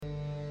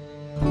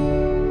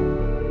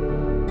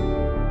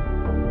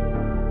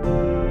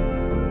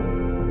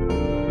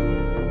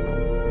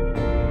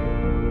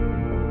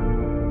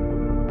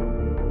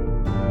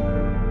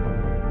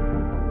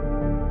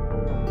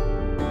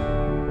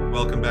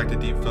welcome back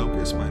to Deep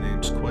Focus. My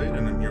name's Quaid,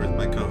 and I'm here with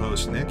my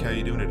co-host Nick. How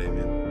you doing today,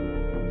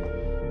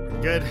 man?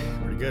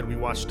 Pretty good. We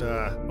watched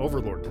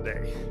Overlord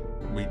today.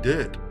 We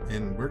did,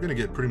 and we're going to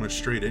get pretty much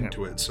straight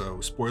into it. So,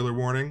 spoiler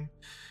warning,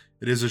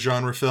 it is a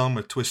genre film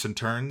with twists and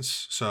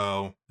turns,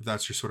 so if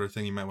that's your sort of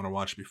thing, you might want to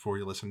watch it before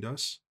you listen to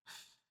us.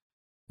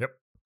 Yep.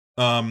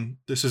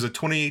 This is a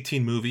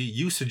 2018 movie.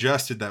 You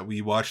suggested that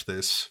we watch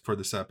this for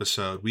this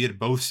episode. We had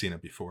both seen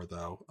it before,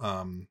 though.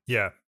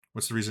 Yeah.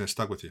 What's the reason it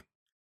stuck with you?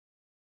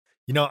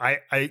 You know,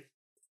 I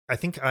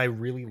think I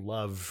really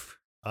love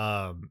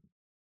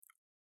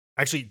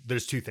actually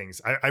there's two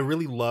things. I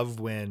really love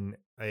when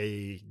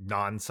a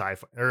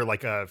non-sci-fi or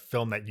like a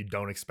film that you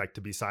don't expect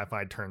to be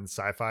sci-fi turns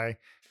sci-fi.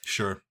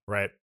 Sure.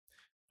 Right.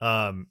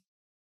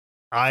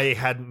 I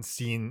hadn't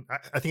seen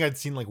I think I'd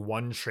seen like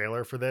one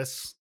trailer for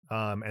this.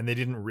 And they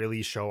didn't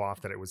really show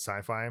off that it was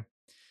sci-fi.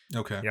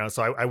 Okay. You know,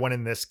 so I went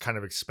in this kind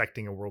of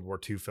expecting a World War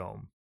II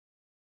film.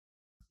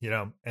 You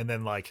know, and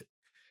then like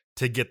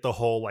to get the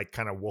whole like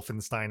kind of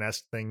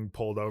Wolfenstein-esque thing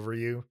pulled over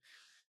you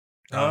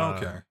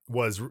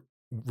was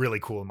really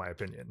cool in my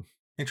opinion.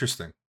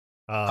 Interesting.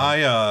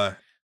 I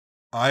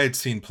had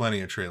seen plenty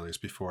of trailers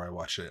before I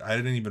watched it. I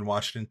didn't even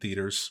watch it in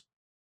theaters.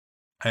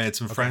 I had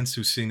some friends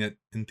who've seen it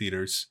in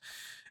theaters,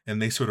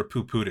 and they sort of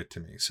poo-pooed it to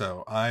me.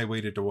 So I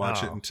waited to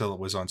watch it until it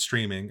was on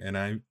streaming, and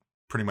I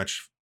pretty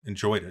much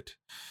enjoyed it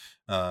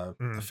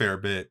a fair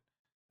bit.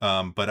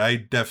 But I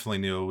definitely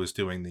knew it was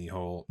doing the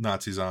whole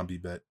Nazi zombie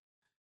bit.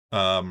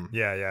 Going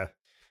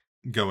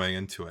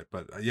into it,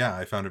 but yeah,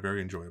 I found it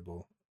very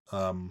enjoyable.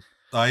 I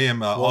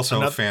am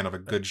also a fan of a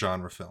good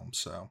genre film,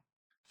 so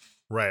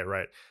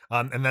right.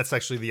 And that's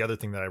actually the other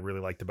thing that I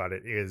really liked about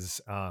it is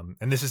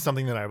and this is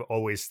something that I've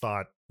always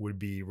thought would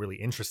be really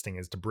interesting,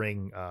 is to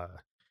bring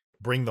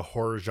the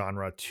horror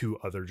genre to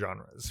other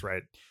genres,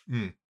 right?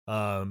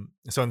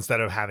 So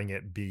instead of having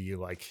it be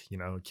like, you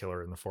know,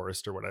 Killer in the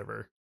Forest or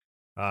whatever,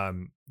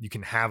 you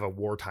can have a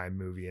wartime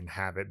movie and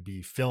have it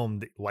be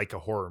filmed like a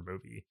horror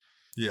movie.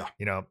 Yeah.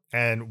 You know,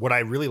 and what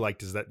I really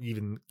liked is that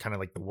even kind of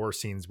like the war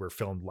scenes were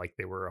filmed like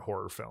they were a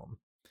horror film.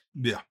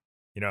 Yeah.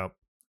 You know,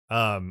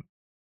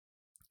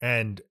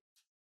 and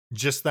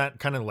just that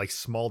kind of like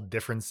small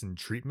difference in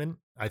treatment,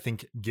 I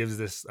think gives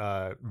this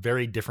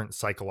very different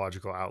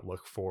psychological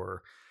outlook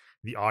for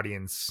the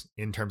audience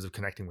in terms of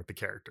connecting with the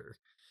character.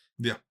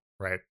 Yeah.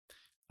 Right.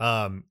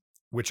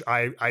 Which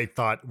I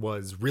thought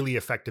was really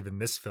effective in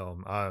this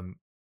film.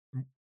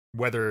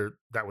 Whether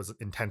that was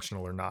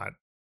intentional or not,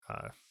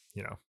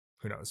 you know,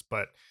 who knows?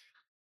 But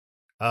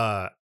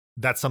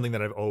that's something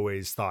that I've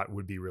always thought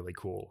would be really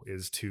cool,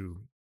 is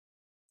to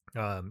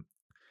kind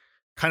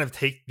of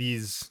take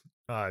these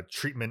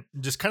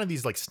just kind of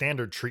these like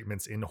standard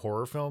treatments in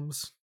horror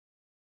films,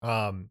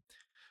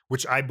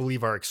 which I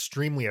believe are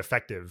extremely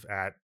effective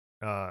at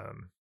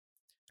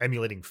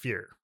emulating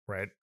fear,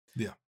 right?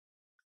 Yeah.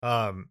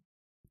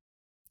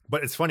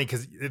 But it's funny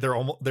because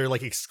they're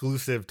like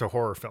exclusive to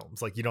horror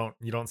films. Like you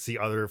don't see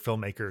other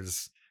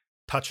filmmakers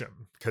touch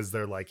them because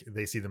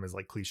they see them as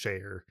like cliche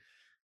or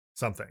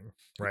something,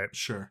 right?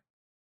 Sure.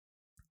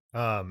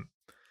 But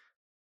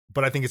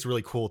I think it's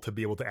really cool to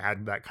be able to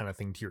add that kind of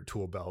thing to your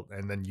tool belt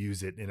and then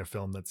use it in a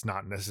film that's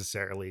not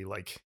necessarily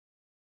like,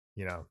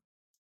 you know,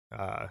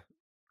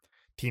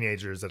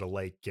 teenagers at a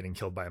lake getting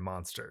killed by a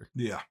monster.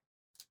 Yeah.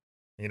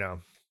 You know.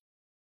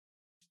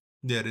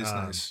 Yeah, it is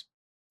nice.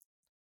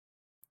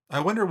 I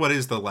wonder what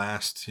is the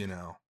last, you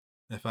know,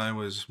 if I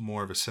was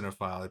more of a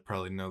cinephile, I'd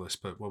probably know this,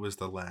 but what was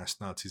the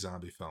last Nazi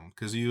zombie film?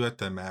 Because you have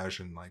to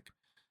imagine, like,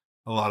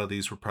 a lot of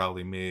these were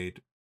probably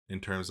made in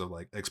terms of,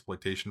 like,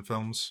 exploitation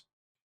films.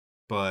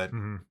 But,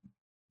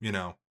 you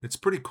know, it's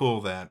pretty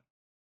cool that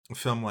a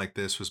film like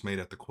this was made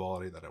at the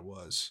quality that it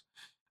was.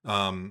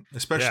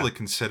 Especially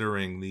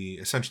considering the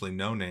essentially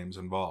no names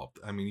involved.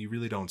 I mean, you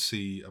really don't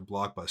see a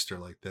blockbuster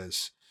like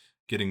this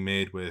getting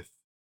made with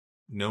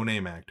no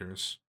name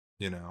actors,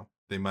 you know.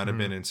 They might have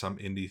been in some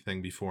indie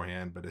thing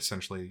beforehand, but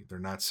essentially they're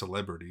not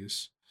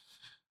celebrities.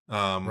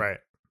 Right.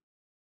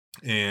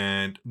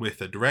 And with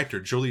the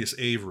director, Julius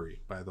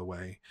Avery, by the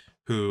way,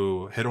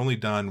 who had only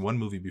done one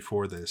movie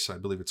before this. I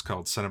believe it's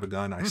called Son of a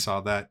Gun. I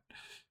saw that.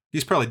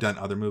 He's probably done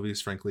other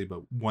movies, frankly,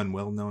 but one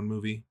well-known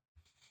movie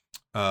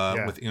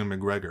with Ewan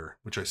McGregor,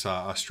 which I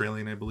saw,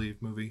 Australian, I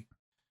believe, movie.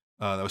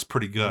 That was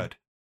pretty good.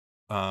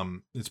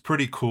 It's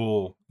pretty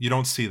cool. You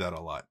don't see that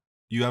a lot.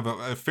 You have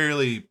a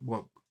fairly,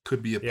 what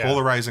could be a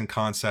polarizing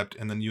concept,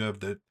 and then you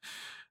have the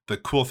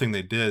cool thing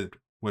they did,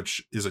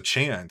 which is a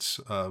chance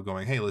of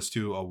going, hey, let's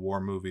do a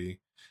war movie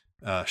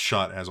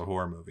shot as a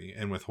horror movie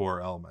and with horror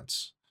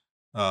elements.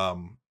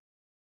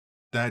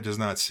 That does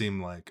not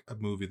seem like a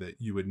movie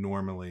that you would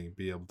normally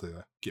be able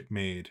to get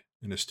made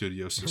in a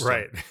studio system.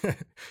 Right.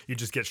 You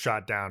just get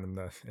shot down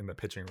in the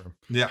pitching room.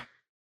 Yeah.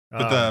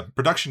 But the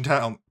production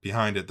talent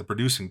behind it, the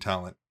producing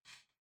talent,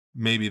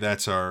 maybe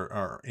that's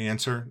our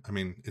answer. I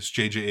mean, it's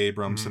J.J.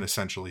 Abrams and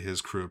essentially his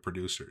crew of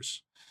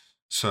producers.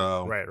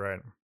 So, right.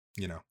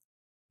 You know,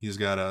 he's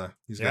got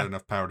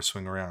enough power to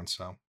swing around.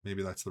 So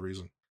maybe that's the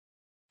reason.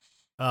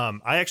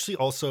 I actually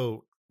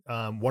also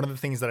one of the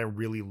things that I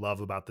really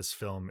love about this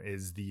film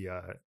is the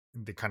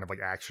kind of like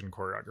action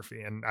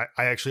choreography. And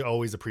I actually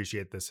always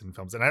appreciate this in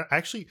films. And I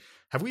actually,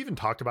 have we even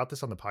talked about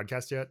this on the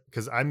podcast yet?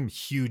 Because I'm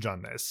huge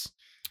on this.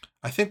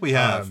 I think we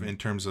have in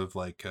terms of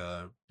like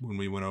when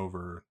we went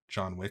over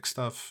John Wick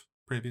stuff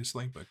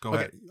previously, but go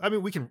ahead. I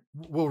mean,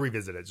 we'll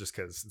revisit it just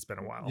because it's been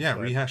a while. Yeah,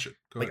 rehash it.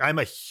 Go ahead. I'm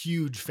a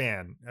huge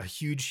fan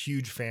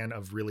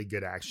of really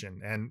good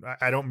action. And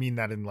I don't mean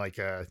that in like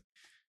a,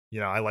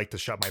 I like to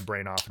shut my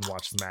brain off and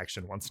watch some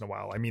action once in a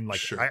while. I mean,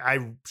 like, sure.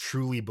 I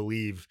truly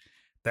believe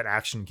that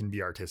action can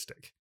be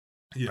artistic,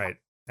 right?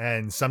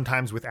 And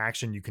sometimes with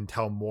action, you can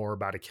tell more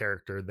about a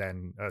character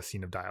than a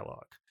scene of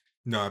dialogue.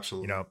 No,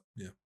 absolutely.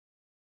 Yeah.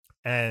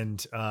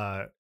 And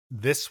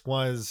this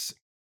was,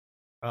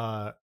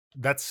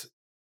 that's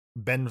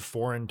been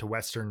foreign to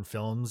Western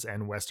films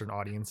and Western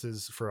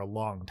audiences for a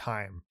long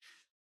time.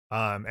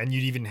 And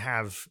you'd even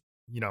have,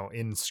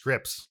 in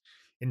scripts,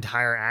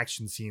 entire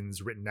action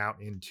scenes written out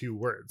in 2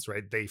 words,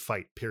 right? They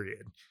fight,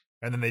 period.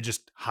 And then they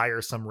just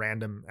hire some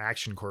random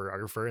action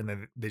choreographer and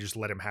then they just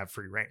let him have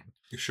free reign.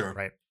 Sure.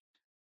 Right.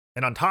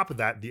 And on top of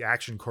that, the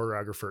action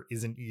choreographer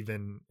isn't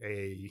even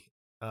a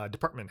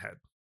department head.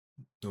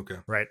 Okay.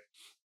 Right.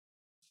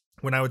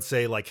 When I would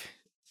say like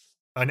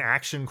an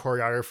action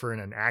choreographer in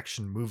an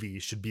action movie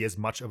should be as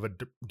much of a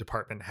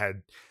department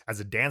head as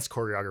a dance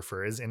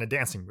choreographer is in a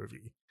dancing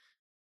movie.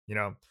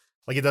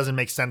 Like it doesn't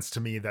make sense to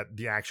me that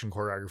the action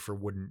choreographer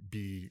wouldn't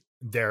be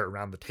there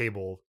around the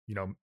table,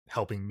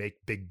 helping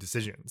make big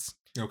decisions.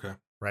 Okay.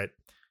 Right.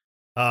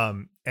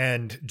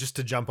 And just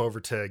to jump over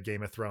to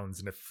Game of Thrones,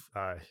 and if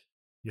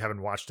you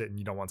haven't watched it and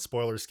you don't want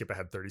spoilers, skip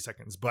ahead 30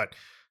 seconds. But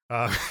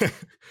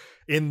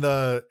in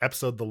the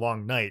episode The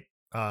Long Night,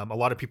 a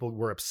lot of people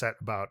were upset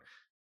about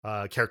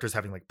characters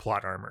having like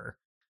plot armor,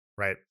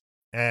 right?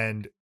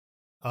 And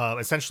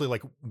essentially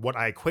like what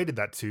I equated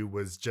that to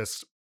was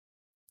just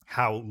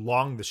how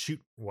long the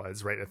shoot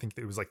was, right? I think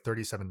it was like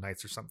 37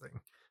 nights or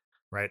something,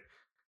 right?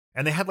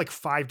 And they had like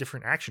 5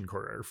 different action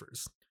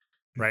choreographers,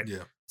 right?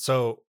 Yeah.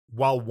 So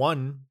while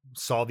one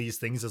saw these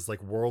things as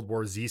like World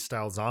War Z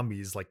style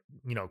zombies, like,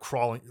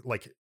 crawling,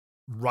 like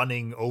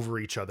running over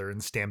each other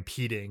and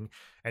stampeding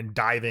and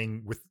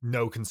diving with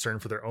no concern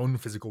for their own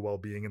physical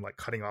well-being and like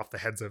cutting off the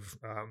heads of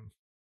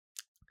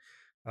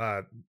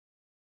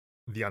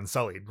the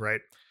Unsullied,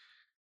 right?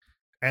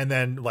 And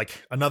then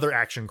like another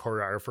action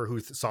choreographer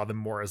who saw them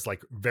more as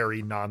like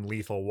very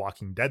non-lethal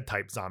Walking Dead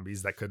type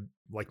zombies that could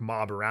like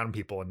mob around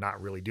people and not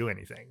really do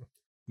anything.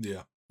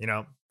 Yeah.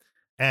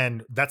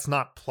 And that's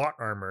not plot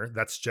armor.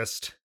 That's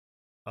just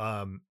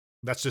an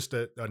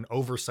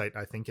oversight,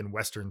 I think, in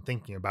Western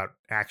thinking about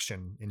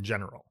action in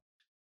general,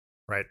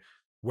 right?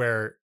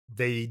 Where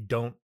they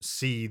don't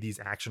see these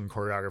action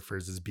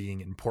choreographers as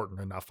being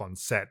important enough on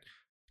set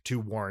to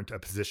warrant a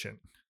position,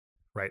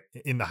 right?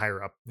 In the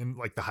higher up, in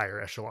like the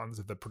higher echelons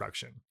of the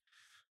production.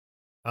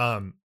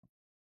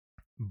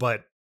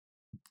 But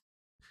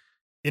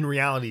in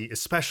reality,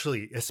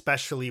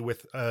 especially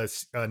with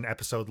an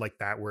episode like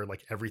that, where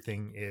like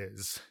everything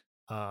is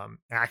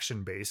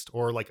action based,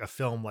 or like a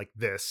film like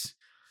this,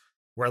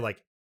 where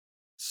like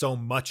so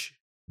much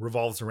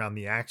revolves around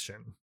the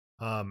action.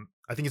 I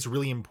think it's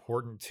really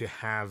important to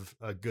have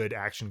a good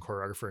action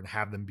choreographer and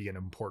have them be an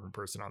important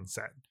person on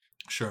set.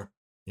 Sure.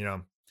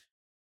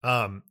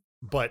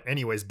 But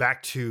anyways,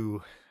 back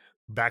to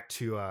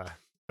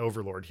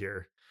Overlord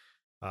here,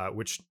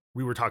 which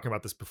we were talking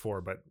about this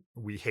before, but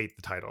we hate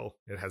the title.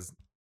 It has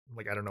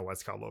like, I don't know why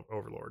it's called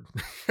Overlord.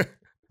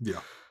 Yeah.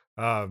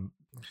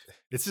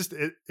 It's just,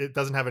 it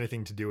doesn't have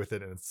anything to do with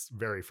it, and it's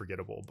very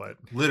forgettable, but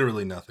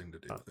literally nothing to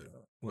do with it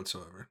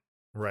whatsoever.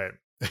 Right.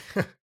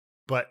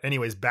 But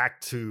anyways, back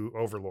to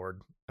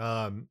Overlord.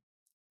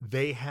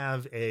 They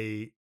have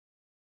an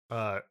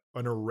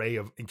array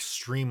of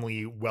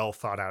extremely well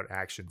thought out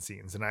action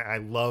scenes, and I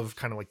love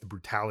kind of like the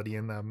brutality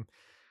in them.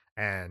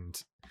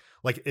 And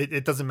like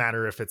it doesn't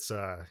matter if it's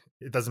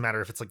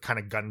like kind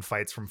of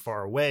gunfights from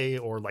far away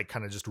or like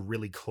kind of just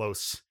really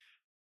close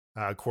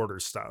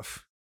quarters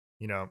stuff,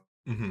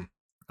 Mm-hmm.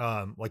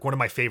 Like one of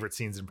my favorite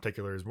scenes in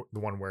particular is the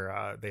one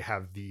where they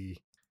have the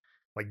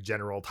like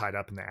general tied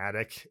up in the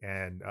attic,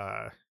 and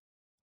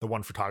the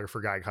one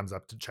photographer guy comes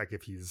up to check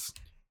if he's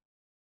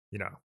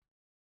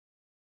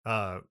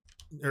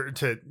or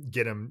to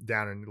get him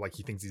down, and like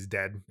he thinks he's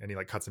dead, and he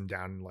like cuts him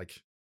down, and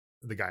like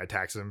the guy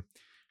attacks him.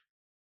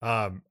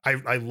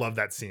 I love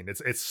that scene.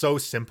 It's so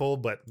simple,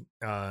 but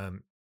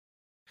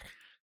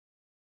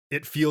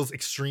it feels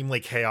extremely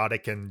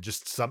chaotic and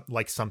just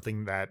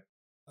something that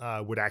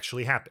would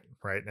actually happen,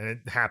 right? And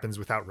it happens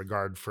without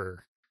regard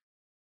for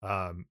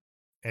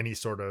any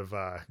sort of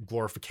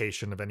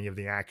glorification of any of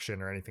the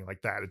action or anything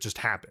like that. It just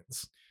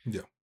happens.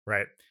 Yeah.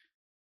 Right.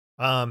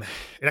 It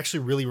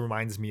actually really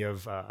reminds me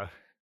of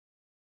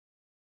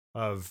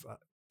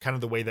kind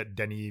of the way that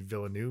Denis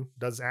Villeneuve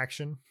does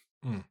action.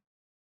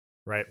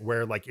 Right,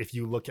 where like if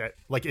you looked at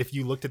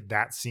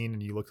that scene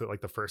and you looked at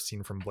like the first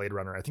scene from Blade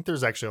Runner, I think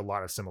there's actually a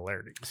lot of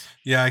similarities.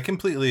 Yeah, I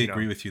completely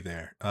agree with you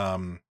there.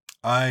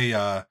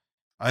 I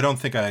don't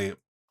think I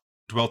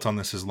dwelt on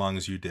this as long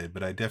as you did,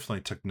 but I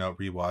definitely took note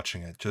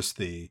rewatching it. Just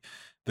the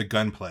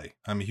gunplay.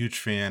 I'm a huge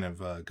fan of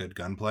good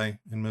gunplay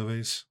in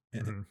movies.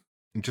 Mhm.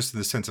 And just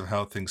the sense of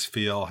how things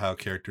feel, how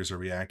characters are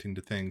reacting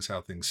to things,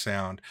 how things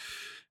sound,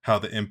 how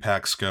the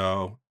impacts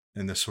go,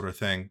 and this sort of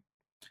thing.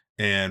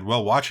 And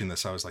while watching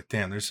this, I was like,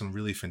 damn, there's some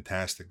really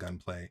fantastic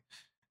gunplay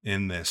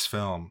in this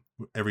film.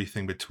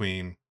 Everything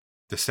between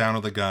the sound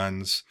of the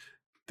guns,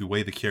 the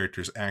way the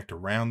characters act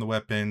around the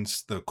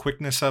weapons, the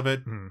quickness of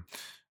it. Mhm.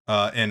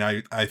 And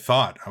I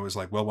thought, I was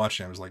like, well,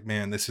 watching, I was like,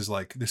 man, this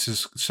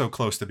is so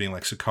close to being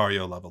like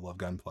Sicario level of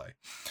gunplay.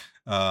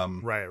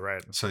 Right,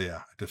 right. So yeah,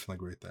 I definitely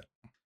agree with that.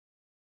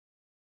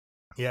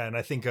 Yeah, and I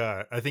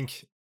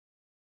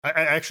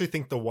actually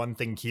think the one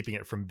thing keeping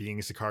it from being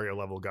Sicario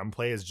level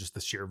gunplay is just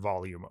the sheer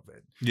volume of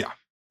it. Yeah,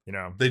 You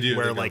know, they do. They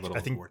where go a like little I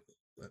think overboard,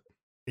 but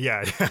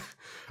yeah,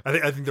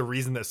 I think the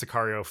reason that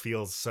Sicario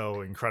feels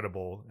so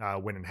incredible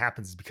when it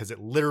happens is because it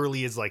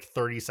literally is like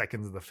 30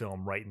 seconds of the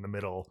film right in the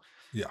middle,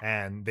 yeah.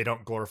 and they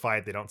don't glorify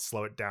it, they don't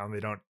slow it down, they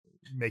don't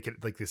make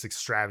it like this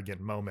extravagant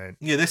moment.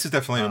 Yeah, this is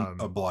definitely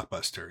a Um,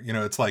 blockbuster. You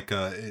know, it's like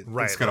it's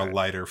right, got a right,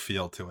 lighter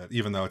feel to it,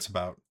 even though it's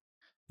about,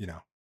 you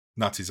know,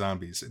 Nazi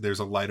zombies. There's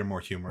a lighter, more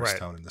humorous right,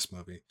 tone in this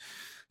movie.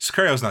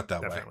 Sicario's not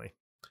that way. definitely.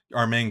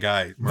 Our main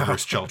guy No,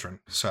 murders children,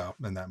 so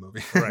in that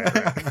movie.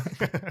 right,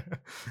 right.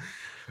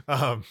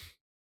 um,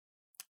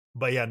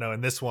 but yeah, no, in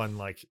this one,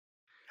 like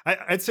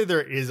I'd say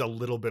there is a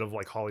little bit of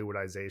like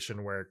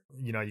Hollywoodization where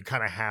you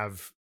kind of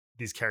have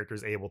these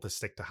characters able to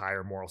stick to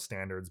higher moral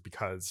standards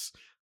because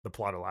the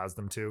plot allows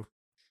them to.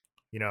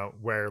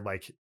 Where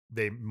like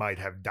they might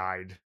have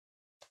died.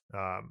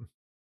 Um,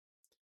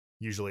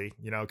 Usually,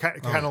 kind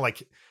Oh of yeah,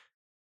 like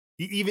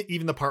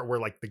even the part where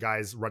like the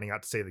guy's running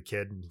out to save the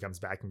kid and he comes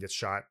back and gets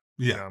shot.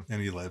 You yeah, know, and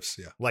he lives.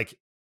 Yeah, like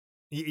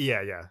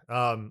yeah,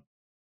 yeah.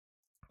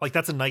 Like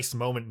that's a nice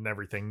moment and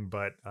everything,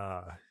 but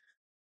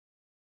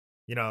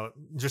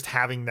just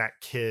having that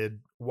kid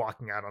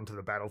walking out onto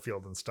the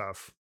battlefield and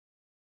stuff,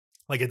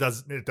 like it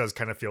does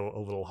kind of feel a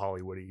little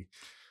Hollywoody,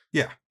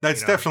 yeah. you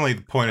That's know. definitely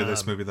the point of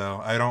this Um, movie, though.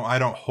 I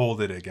don't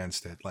hold it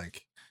against it.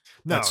 Like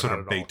that's no, sort not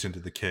of at all. baked into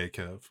the cake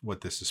of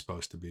what this is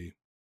supposed to be.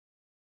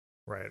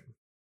 Right.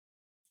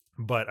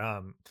 But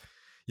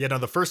yeah, no,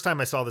 the first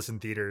time I saw this in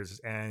theaters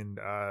and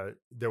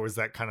there was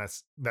that kind of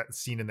that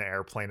scene in the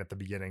airplane at the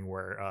beginning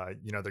where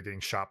they're getting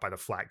shot by the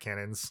flat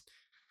cannons.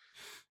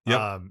 Yep.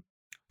 Um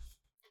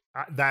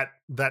that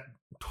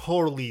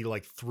totally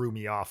like threw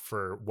me off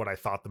for what I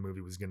thought the movie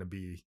was going to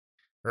be,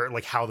 or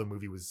like how the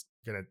movie was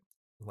going to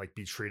like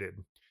be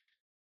treated,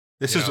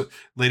 This you is, know.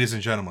 ladies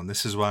and gentlemen,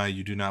 this is why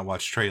you do not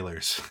watch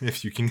trailers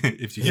if you can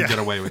Yeah. get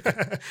away with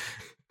it.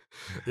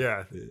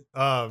 Yeah.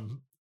 Yeah.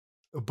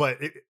 But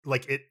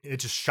it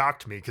just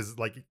shocked me because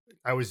like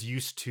I was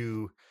used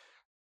to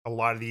a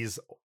lot of these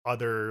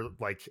other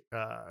like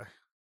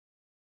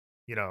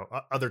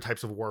other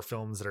types of war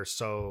films that are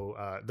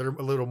so they're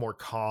a little more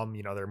calm,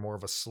 they're more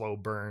of a slow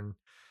burn.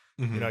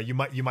 Hmm. You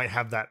might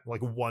have that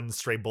like one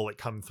stray bullet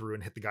come through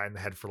and hit the guy in the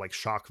head for like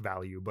shock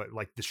value, but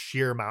like the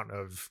sheer amount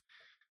of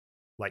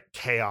like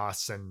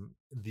chaos and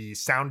the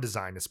sound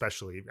design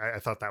especially, I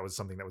thought that was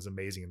something that was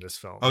amazing in this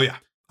film. Oh yeah,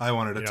 I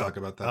wanted to you know talk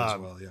about that as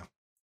um well. Yeah,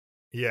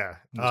 yeah.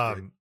 it was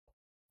great.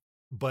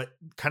 But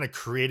kind of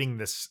creating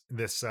this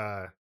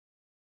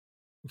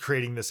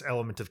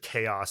element of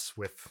chaos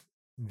with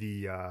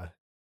the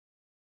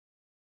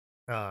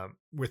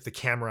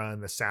camera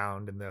and the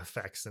sound and the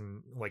effects,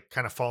 and like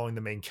kind of following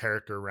the main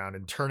character around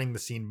and turning the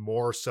scene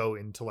more so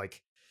into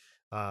like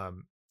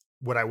um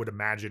what I would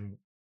imagine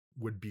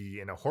would be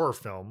in a horror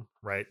film,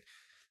 right?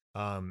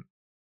 um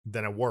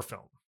than a war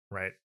film,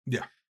 right?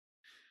 Yeah,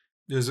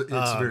 it's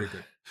um very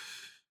good.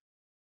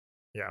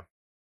 yeah,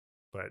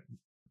 but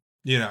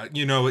Even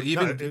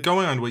no,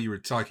 going on what you were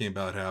talking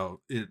about,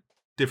 how it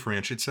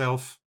differentiates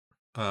itself,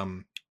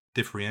 um,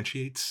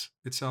 differentiates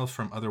itself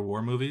from other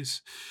war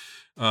movies.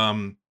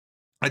 Um,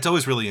 it's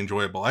always really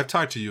enjoyable. I've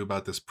talked to you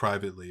about this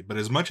privately, but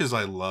as much as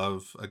I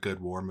love a good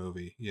war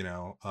movie,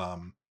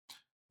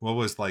 what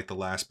was like the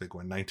last big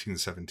one,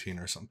 1917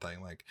 or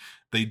something, like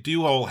they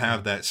do all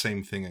have mhm, that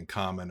same thing in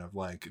common of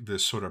like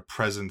this sort of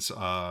presence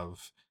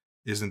of,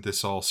 isn't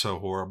this all so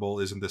horrible,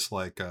 isn't this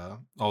like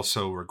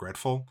also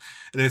regretful?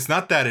 And it's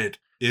not that it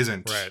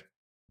isn't, right.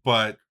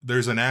 but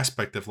there's an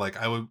aspect of like,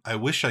 I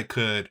wish I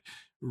could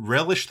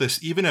relish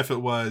this even if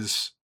it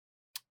was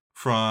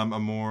from a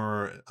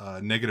more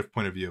negative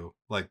point of view,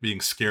 like being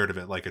scared of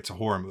it, like it's a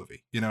horror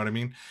movie. You know what I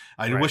mean?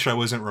 I Right. wish I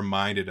wasn't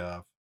reminded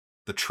of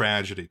the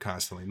tragedy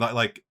constantly. Not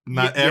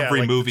Yeah, every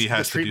like movie the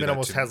has to do treatment that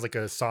almost to me. has like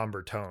a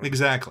somber tone.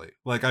 Exactly.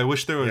 Like I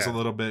wish there was a Yeah.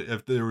 little bit,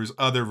 if there was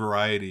other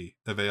variety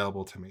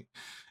available to me,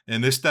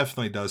 and this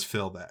definitely does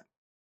fill that.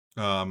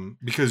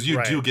 Because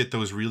you do Right. get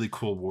those really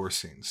cool war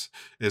scenes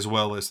as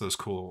well as those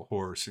cool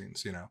horror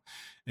scenes,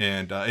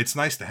 and it's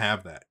nice to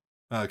have that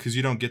because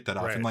you don't get that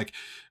often. Right. Like,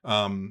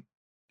 um,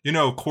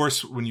 of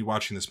course, when you're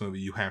watching this movie,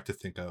 you have to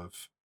think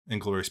of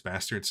Inglorious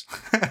Bastards.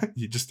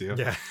 You just do.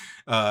 Yeah.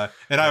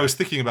 And I Yeah. was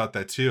thinking about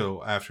that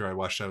too after I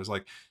watched it. I was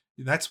like,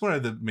 that's one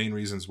of the main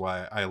reasons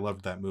why I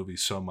loved that movie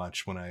so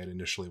much when I had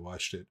initially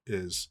watched it.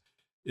 Is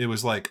it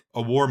was like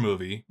a war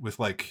movie with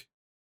like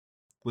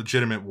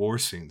legitimate war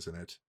scenes in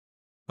it.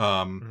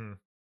 Um, Mhm.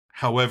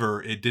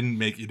 However, it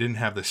didn't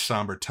have this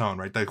somber tone,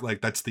 right?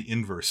 Like that's the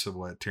inverse of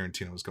what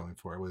Tarantino was going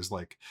for. It was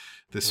like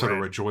this sort of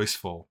Right.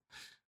 rejoiceful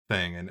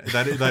thing, and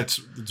that's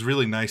it's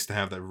really nice to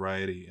have that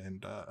variety.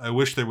 And I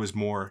wish there was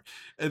more.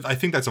 I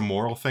think that's a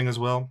moral thing as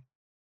well,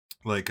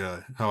 like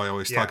how I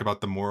always talk Yeah.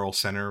 about the moral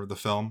center of the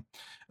film,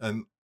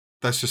 and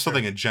that's just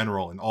something Sure. in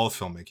general in all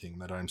filmmaking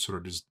that I'm sort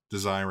of just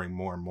desiring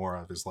more and more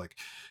of. Is like,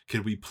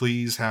 could we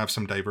please have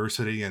some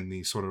diversity in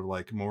the sort of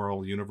like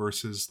moral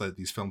universes that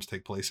these films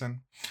take place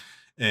in?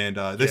 And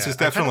this Yeah. is I kind of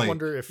definitely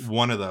wonder if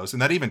one of those,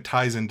 and that even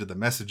ties into the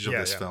message of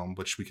yeah, this yeah. film,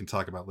 which we can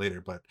talk about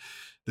later. But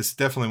this is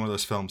definitely one of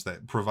those films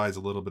that provides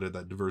a little bit of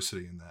that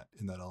diversity in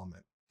that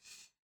element.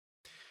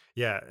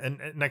 Yeah, and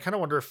I kind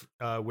of wonder if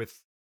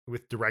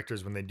with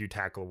directors when they do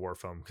tackle a war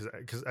film,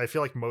 because I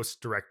feel like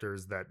most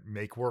directors that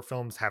make war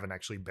films haven't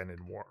actually been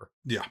in war.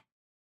 Yeah,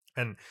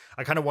 And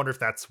I kind of wonder if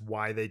that's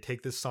why they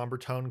take this somber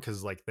tone,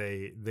 because like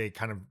they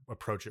kind of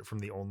approach it from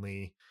the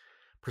only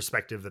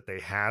perspective that they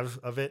have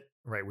of it,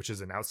 right, which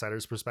is an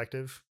outsider's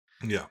perspective.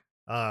 yeah,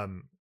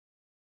 Um,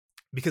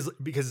 because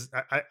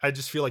I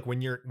just feel like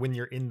when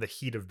you're in the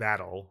heat of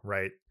battle,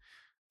 right?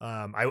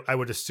 I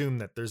would assume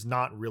that there's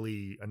not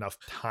really enough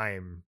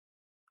time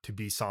to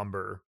be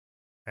somber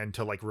and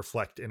to like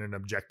reflect in an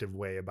objective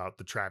way about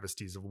the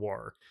travesties of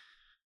war,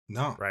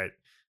 no. right?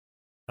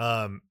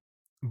 Um,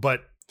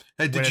 but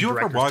Hey, when did a you ever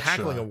director's watch?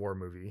 tackling a war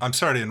movie, I'm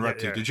sorry to yeah,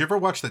 interrupt you. yeah, Did you ever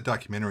watch that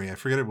documentary? I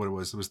forget what it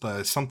was. It was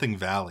the Something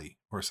Valley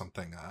or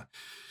something.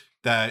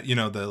 That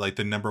the like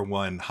the number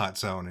one hot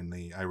zone in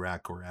the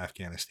Iraq or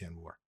Afghanistan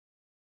war.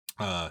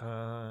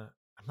 Uh,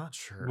 I'm not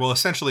sure. well,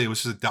 essentially, it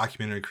was just a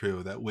documentary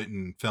crew that went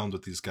and filmed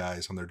with these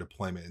guys on their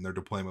deployment, and their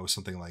deployment was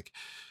something like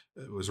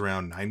it was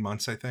around 9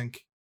 months, I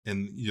think.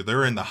 And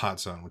they're in the Mhm. hot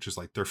zone, which is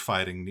like they're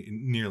fighting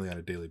nearly on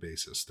a daily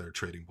basis. They're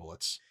trading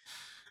bullets,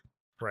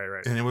 Right,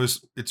 right. and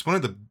it's one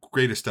of the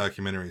greatest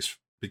documentaries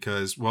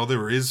because while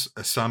there is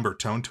a somber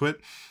tone to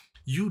it,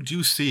 you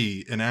do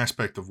see an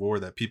aspect of war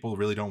that people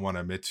really don't want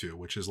to admit to,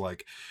 which is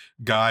like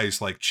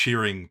guys like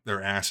cheering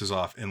their asses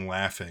off and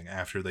laughing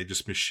after they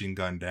just machine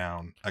gun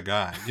down a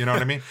guy. You know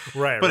what I mean?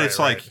 Right, But right, it's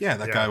right. like, yeah,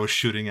 that Yeah, guy was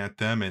shooting at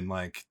them, and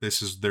like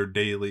this is their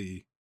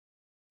daily,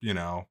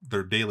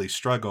 their daily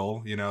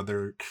struggle.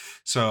 Their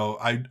so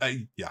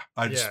yeah,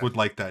 I just yeah, would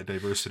like that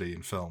diversity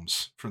in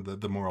films from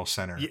the moral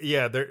center.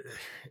 yeah. There,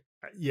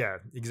 yeah,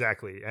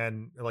 exactly.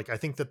 And like, I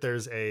think that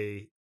there's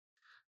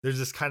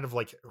this kind of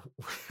like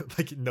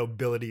like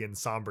nobility and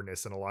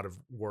somberness in a lot of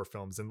war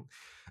films. And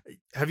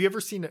have you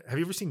ever seen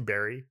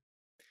Barry?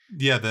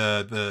 Yeah,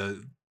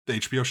 the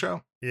HBO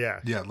show.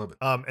 Yeah. Yeah, I love it.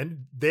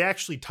 And they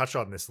actually touch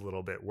on this a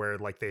little bit where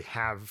like they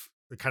have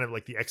the kind of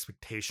like the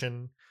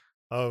expectation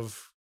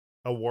of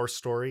a war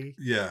story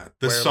Yeah,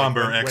 the where like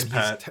somber when he's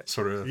expat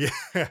sort of. yeah,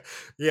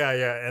 yeah,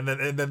 yeah, and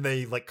then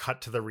they like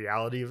cut to the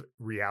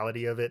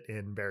reality of it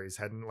in Barry's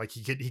head, and like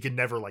he could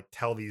never like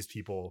tell these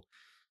people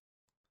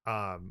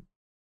um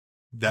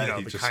That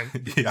he just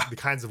yeah. the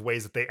kinds of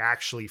ways that they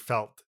actually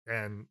felt,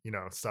 and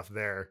stuff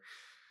there.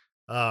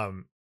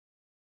 um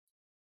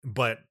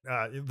but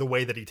the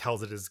way that he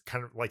tells it is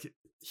kind of like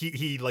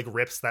he like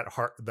rips that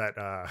heart that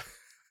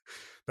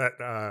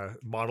that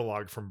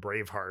monologue from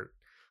Braveheart,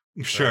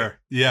 right? Sure.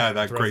 Yeah, And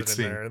that throws great it in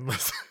scene. there,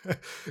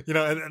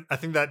 and and I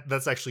think that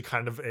that's actually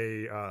kind of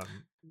a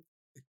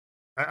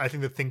I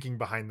think the thinking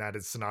behind that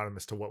is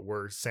synonymous to what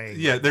we're saying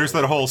Yeah, right now, there's that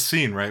where whole like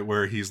scene, right,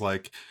 where he's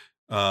like,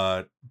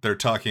 they're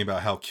talking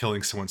about how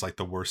killing someone's like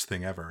the worst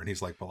thing ever. And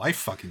he's like, well, I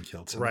fucking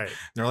killed someone. right,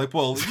 They're like,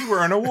 well, you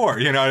were in a war,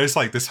 it's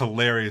like this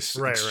hilarious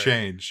right,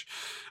 exchange.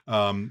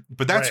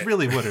 But that's right.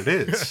 really what it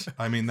is.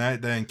 I mean,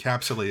 that they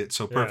encapsulate it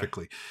so Yeah,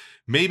 perfectly.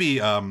 Maybe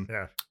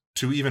yeah.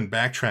 to even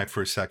backtrack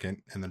for a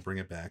second and then bring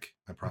it back,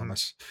 I Mhm.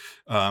 promise.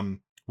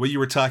 What you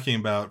were talking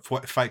about,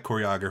 fight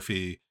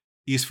choreography,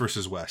 East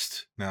versus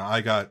West. Now,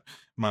 I got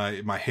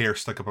my hair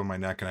stuck up on my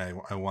neck,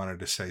 and I wanted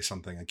to say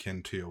something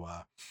akin to,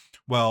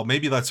 well,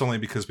 maybe that's only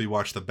because we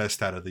watch the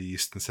best out of the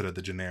East instead of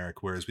the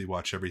generic, whereas we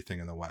watch everything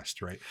in the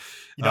West, right?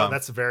 Um,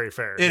 That's very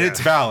fair. and Yeah. it's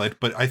valid,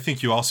 but I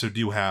think you also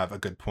do have a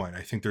good point.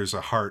 I think there's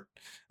a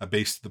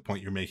base to the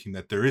point you're making,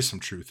 that there is some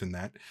truth in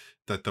that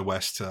the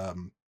West,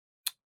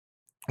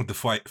 with the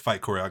fight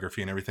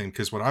choreography and everything.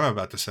 Because what I'm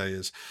about to say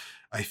is,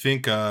 I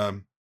think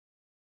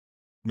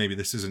maybe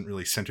this isn't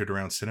really centered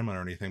around cinema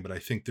or anything, but I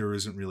think there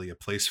isn't really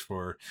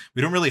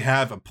we don't really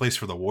have a place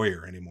for the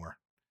warrior anymore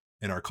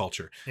in our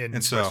culture. And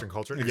In so, Western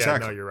culture, yeah, no,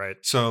 exactly. you're right.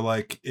 So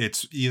like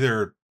it's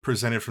either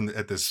presented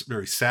at this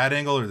very sad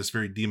angle or this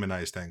very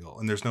demonized angle,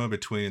 and there's no in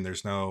between.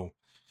 There's no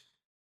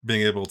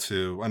being able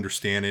to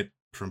understand it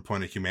from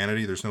point of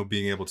humanity. There's no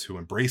being able to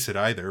embrace it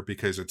either,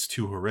 because it's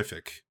too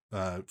horrific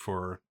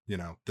for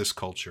this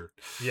culture.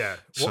 Yeah.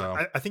 Well,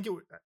 So I think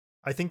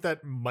I think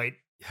that might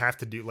have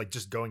to do, like,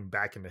 just going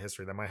back into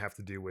history, that might have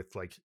to do with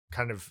like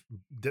kind of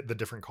the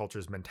different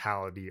cultures'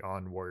 mentality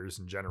on warriors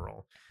in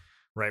general.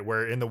 right?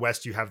 Where in the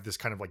West you have this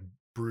kind of like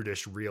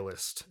brutish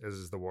realist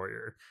as the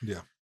warrior,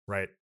 Yeah.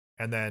 right?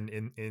 And then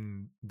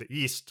in the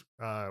East,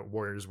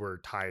 warriors were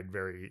tied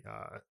very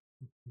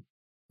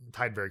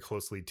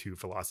closely to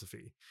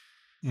philosophy,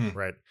 Mm.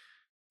 right?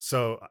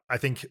 So I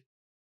think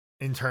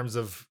in terms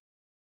of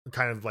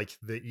kind of like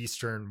the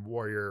Eastern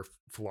warrior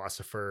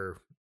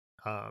philosopher,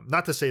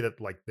 not to say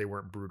that like they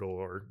weren't brutal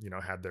or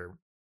had their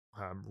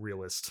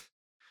realist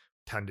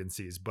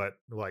tendencies, but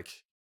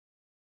like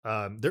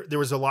there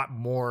was a lot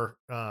more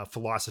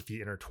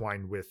philosophy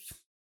intertwined with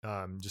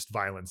just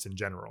violence in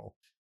general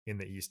in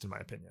the East, in my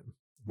opinion.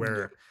 Yeah.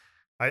 Where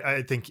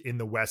I think in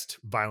the West,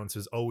 violence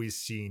was always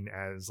seen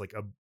as like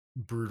a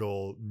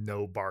brutal,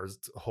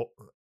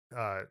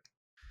 uh,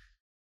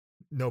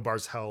 no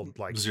bars held,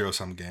 like Zero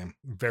sum game.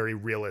 very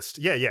realist.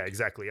 Yeah, yeah,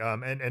 exactly.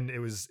 And it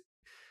was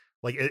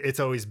like it's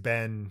always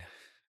been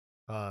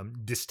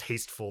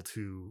distasteful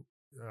to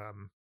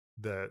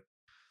the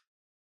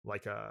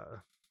like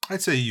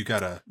I'd say you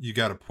got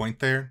a point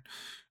there.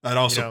 I'd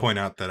also you know point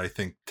out that I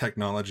think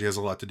technology has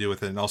a lot to do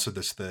with it, and also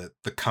this the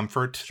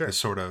comfort, the sure.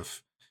 sort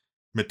of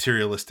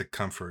materialistic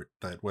comfort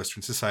that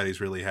Western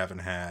societies really haven't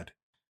had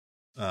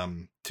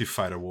to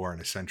fight a war in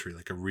a century,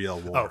 like a real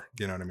Oh, war.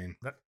 You know what I mean?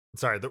 that,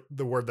 sorry,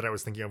 the word that I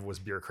was thinking of was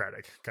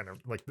bureaucratic. Kind of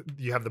like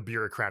you have the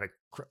bureaucratic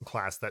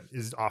class that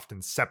is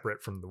often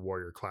separate from the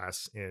warrior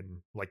class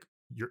in like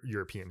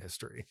European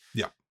history,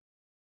 Yeah,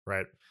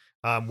 right?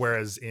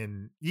 Whereas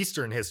in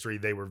Eastern history,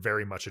 they were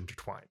very much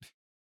intertwined,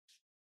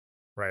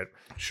 right?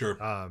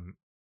 sure. Um,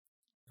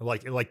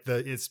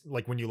 it's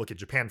like when you look at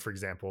Japan, for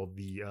example,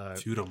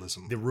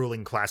 Feudalism. the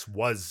ruling class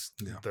was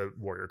Yeah. the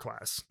warrior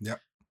class, Yeah.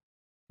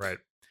 right?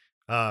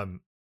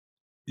 Um,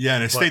 Yeah,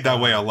 and it but stayed that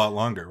way a lot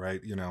longer,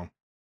 right? yeah,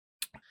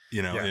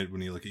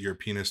 When you look at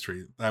European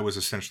history, that was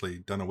essentially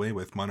done away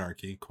with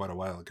monarchy quite a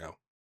while ago.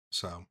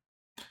 So,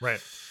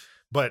 right.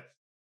 But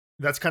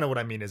that's kind of what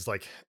I mean is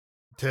like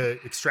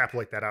to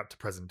extrapolate that out to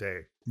present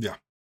day. yeah,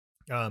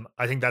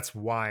 I think that's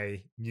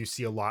why you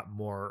see a lot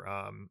more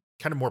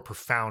kind of more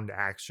profound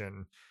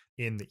action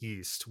in the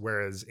East,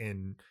 whereas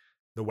in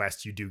the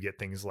West you do get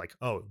things like,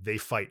 oh, they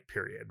fight,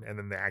 period, and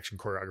then the action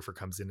choreographer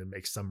comes in and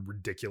makes some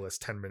ridiculous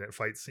 10-minute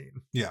fight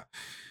scene. yeah.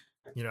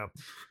 You know,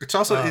 It's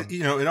also, um,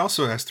 it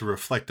also has to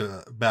reflect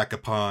back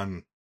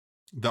upon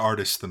the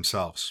artists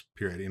themselves.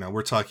 Period.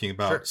 We're talking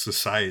about sure,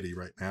 society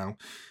right now,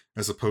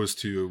 as opposed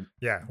to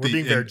yeah, we're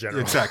being very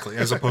general. exactly,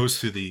 as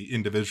opposed to the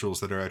individuals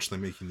that are actually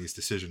making these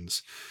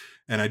decisions.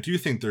 And I do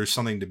think there's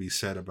something to be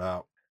said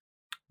about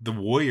the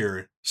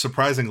warrior.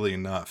 Surprisingly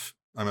enough,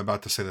 I'm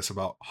about to say this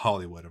about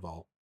Hollywood of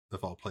all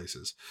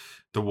places.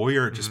 The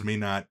warrior just Mhm, may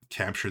not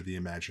capture the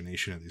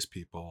imagination of these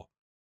people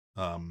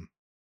um,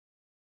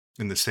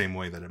 in the same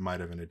way that it might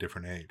have in a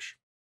different age.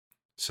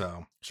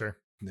 So, sure,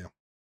 yeah. that's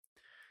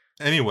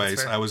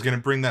Anyways, fair. I was going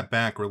to bring that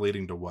back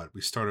relating to what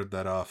we started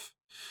that off.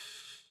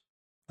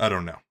 I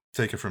don't know.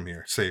 Take it from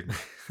here. Save me.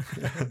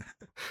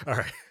 All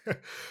right.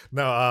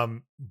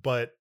 No,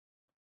 but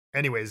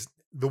anyways,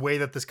 the way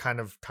that this kind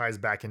of ties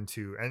back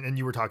into, and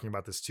you were talking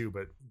about this too,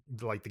 but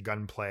like the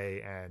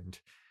gunplay and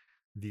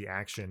the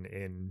action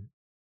in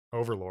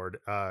Overlord,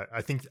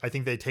 I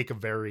think they take a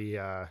very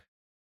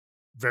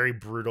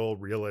brutal,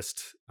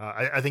 realist.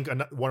 I think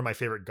one of my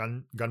favorite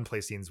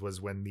gunplay scenes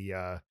was when they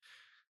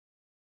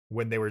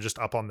were just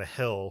up on the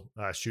hill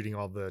shooting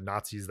all the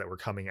Nazis that were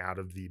coming out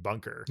of the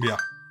bunker. Yeah.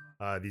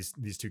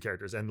 These two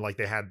characters, and like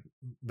they had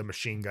the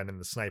machine gun and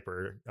the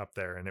sniper up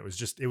there, and it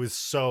was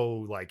so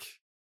like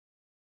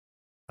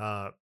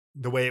uh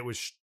the way it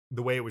was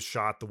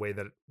shot, the way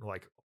that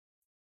like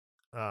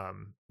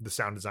the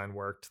sound design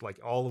worked, like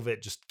all of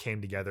it just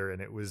came together,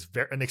 and it was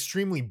an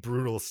extremely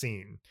brutal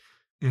scene,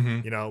 Hmm.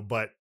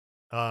 but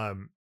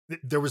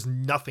there was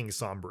nothing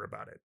somber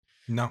about it,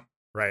 No.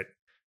 right?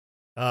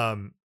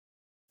 um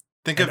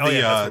Think and of oh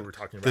yeah, that's what we were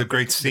talking the about,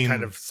 great the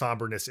kind scene. of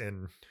somberness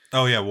in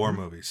Oh yeah, war Mhm.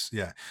 movies.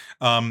 Yeah.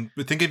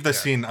 But think of the Yeah,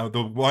 scene.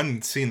 The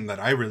one scene that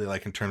I really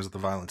like in terms of the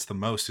violence the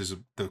most is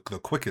the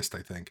quickest,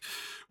 I think,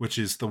 which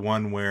is the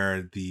one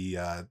where the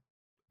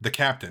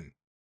captain,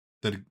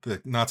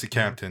 the Nazi hmm,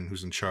 captain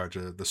who's in charge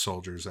of the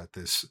soldiers at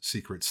this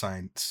secret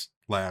science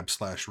lab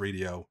slash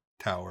radio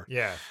tower,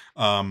 yeah,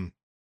 um,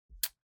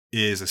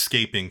 is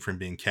escaping from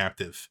being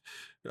captive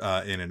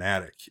in an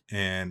attic,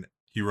 and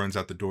he runs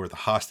out the door with the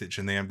hostage,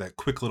 and they have that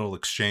quick little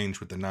exchange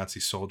with the Nazi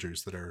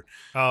soldiers that are,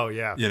 oh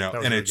yeah, that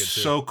was and really it's good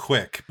too. so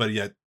quick, but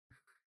yet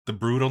the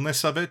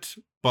brutalness of it,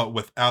 but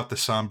without the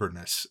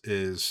somberness,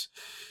 is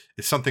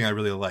something I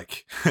really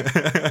like.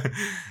 uh,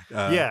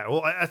 Yeah,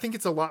 well, I think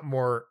it's a lot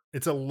more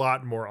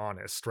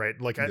honest, right?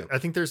 Like yeah, I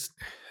think there's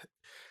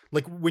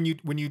like when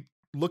you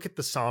look at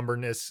the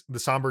somberness, the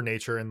somber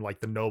nature and like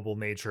the noble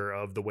nature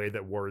of the way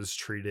that war is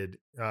treated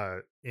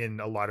in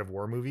a lot of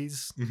war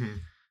movies, hmm,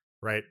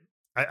 right?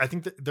 I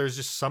think that there's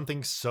just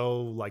something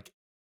so like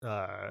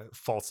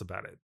false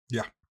about it,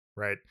 yeah,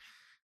 right?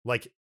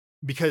 Like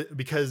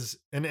because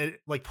and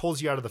it like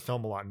pulls you out of the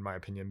film a lot in my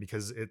opinion,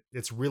 because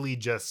it's really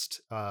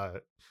just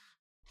I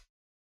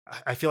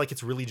feel like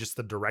it's really just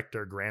the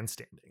director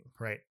grandstanding,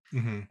 right?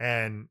 hmm,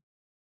 And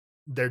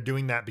they're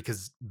doing that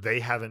because they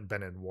haven't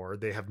been in war.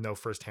 They have no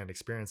firsthand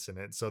experience in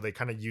it. So they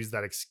kind of use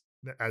that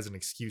as an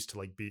excuse to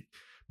like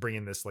bring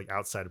in this like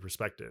outside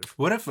perspective.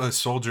 What if a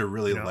soldier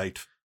really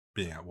liked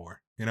being at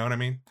war? You know what I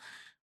mean?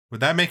 Would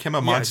that make him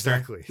a monster?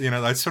 Exactly. You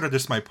know, that's sort of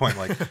just my point.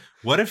 Like,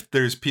 what if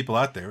there's people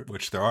out there,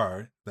 which there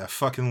are, that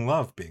fucking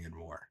love being in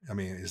war? I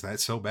mean, is that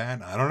so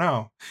bad? I don't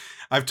know.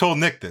 I've told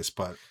Nick this,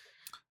 but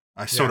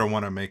I sort of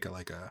want to make it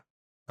like a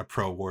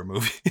pro-war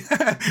movie.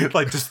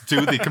 Like, just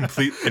do the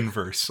complete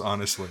inverse,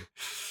 honestly.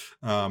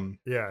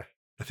 Yeah.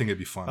 I think it'd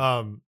be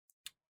fun.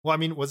 Well, I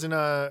mean,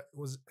 I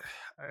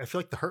feel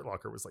like The Hurt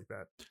Locker was like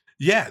that.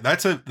 Yeah,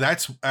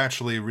 that's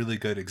actually a really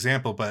good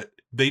example, but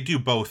they do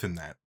both in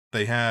that.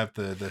 They have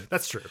the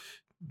That's true.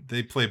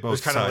 They play both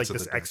There's kind sides of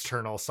like of this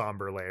external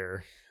somber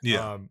layer.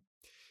 Yeah.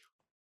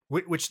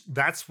 Which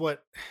that's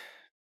what,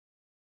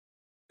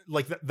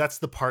 like, that's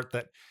the part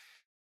that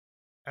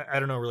I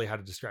don't know really how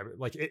to describe it.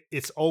 Like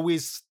it's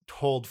always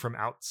told from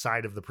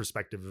outside of the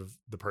perspective of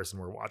the person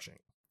we're watching.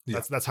 Yeah.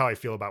 That's how I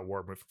feel about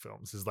war movie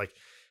films, is like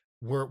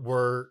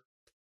we're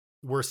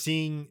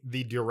seeing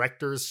the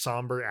director's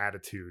somber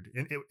attitude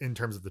in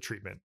terms of the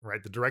treatment,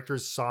 right? The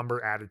director's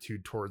somber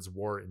attitude towards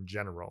war in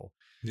general.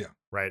 Yeah.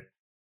 Right.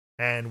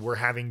 And we're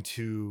having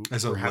to,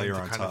 as a layer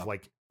on top. Of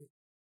like,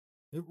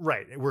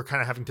 right. We're kind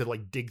of having to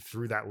like dig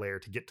through that layer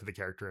to get to the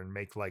character and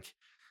make like,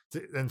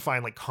 and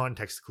find like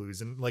context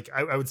clues. And like,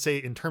 I would say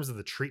in terms of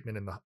the treatment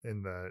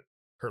in the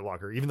Hurt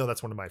Locker, even though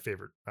that's one of my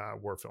favorite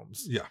war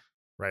films. Yeah.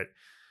 Right.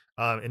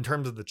 In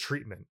terms of the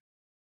treatment,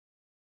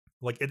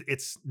 like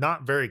it's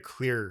not very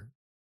clear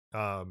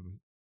that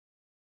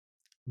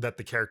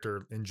the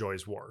character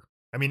enjoys war.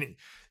 I mean,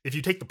 if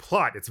you take the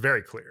plot, it's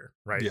very clear,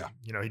 right? Yeah.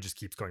 You know, he just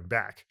keeps going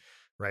back,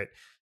 right?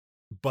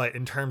 But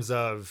in terms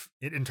of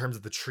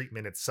the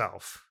treatment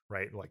itself,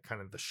 right? Like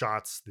kind of the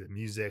shots, the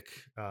music,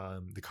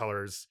 the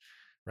colors,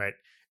 right?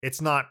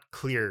 It's not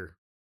clear.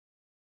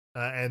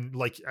 And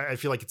like, I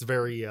feel like it's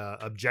very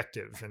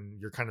objective, and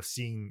you're kind of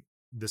seeing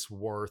this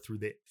war through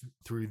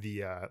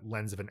the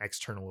lens of an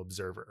external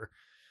observer.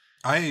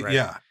 Right?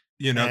 Yeah.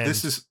 You know,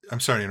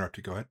 I'm sorry to interrupt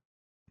you. Go ahead.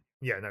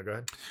 Yeah, no, go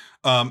ahead.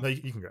 No,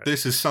 you can go ahead.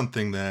 This is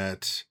something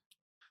that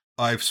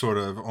I've sort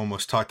of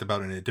almost talked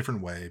about in a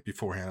different way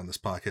beforehand on this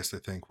podcast, I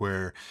think,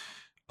 where,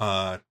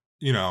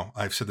 you know,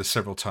 I've said this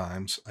several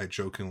times. I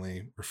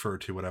jokingly refer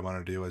to what I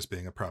want to do as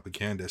being a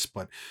propagandist,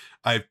 but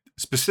I've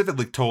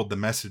specifically told the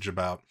message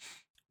about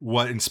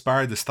what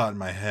inspired this thought in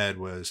my head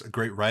was a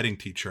great writing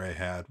teacher I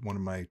had, one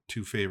of my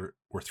 2 favorite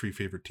or 3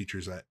 favorite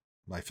teachers at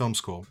my film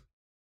school,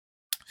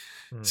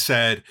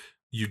 said,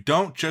 you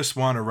don't just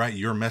want to write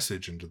your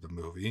message into the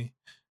movie.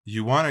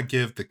 You want to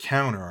give the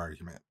counter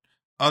argument.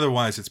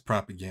 Otherwise, it's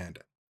propaganda.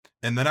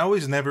 And that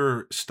always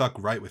never stuck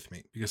right with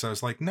me, because I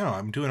was like, no,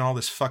 I'm doing all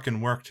this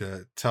fucking work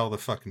to tell the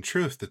fucking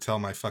truth, to tell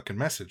my fucking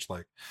message.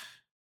 Like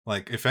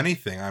if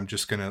anything, I'm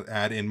just going to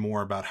add in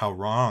more about how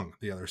wrong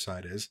the other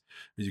side is.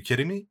 Are you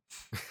kidding me?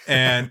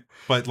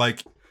 But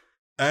like,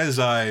 as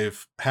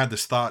I've had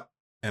this thought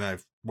and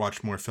I've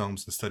watched more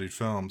films and studied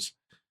films,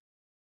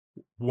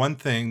 one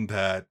thing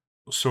that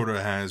sort of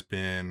has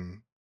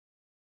been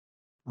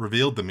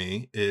revealed to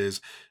me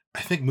is I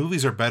think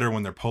movies are better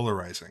when they're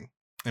polarizing.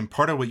 And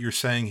part of what you're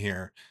saying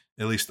here,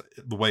 at least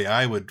the way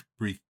I would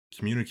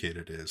communicate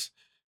it, is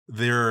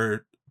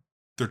they're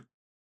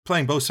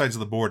playing both sides of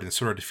the board and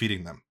sort of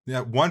defeating them.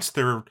 Yeah, once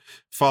they're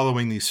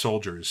following these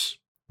soldiers,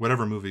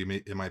 whatever movie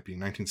it might be,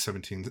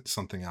 1917,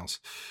 something else,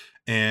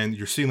 and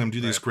you're seeing them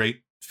do these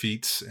great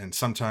feats, and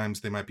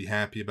sometimes they might be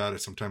happy about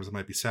it, sometimes they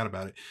might be sad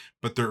about it,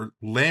 but they're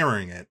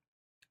layering it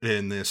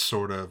in this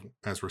sort of,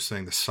 as we're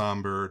saying, the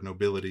somber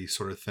nobility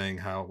sort of thing,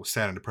 how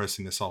sad and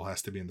depressing this all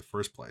has to be in the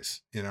first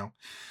place, you know?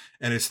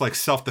 And it's like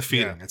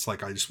self-defeating. Yeah. It's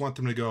like, I just want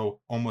them to go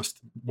almost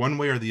one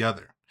way or the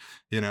other,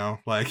 you know?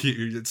 Like,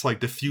 it's like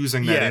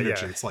diffusing that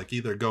energy. Yeah. It's like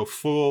either go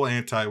full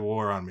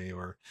anti-war on me,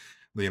 or,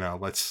 you know,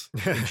 let's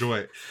enjoy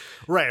it.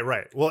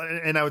 Right. Well,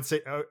 and I would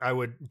say, I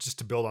would, just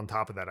to build on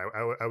top of that,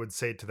 I would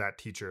say to that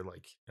teacher,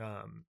 like,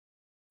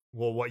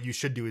 well, what you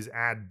should do is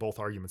add both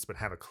arguments, but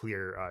have a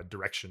clear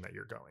direction that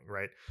you're going,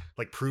 right?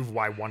 Like prove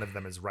why one of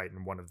them is right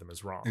and one of them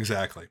is wrong.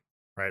 Exactly.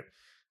 Right.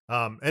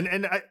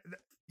 And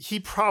he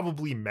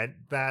probably meant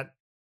that,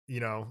 you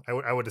know,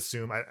 I would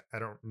assume. I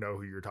don't know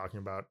who you're talking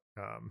about.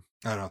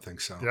 I don't think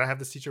so. Did I have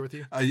this teacher with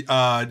you?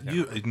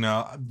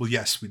 No. Well,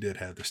 yes, we did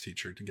have this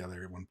teacher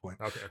together at one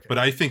point. Okay. But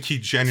I think he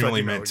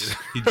genuinely meant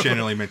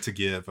to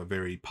give a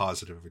very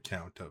positive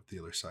account of the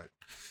other side.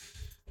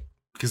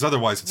 Because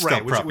otherwise it's still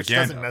propaganda. Which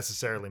doesn't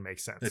necessarily make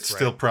sense. It's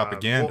still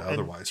propaganda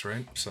otherwise,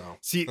 right? So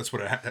that's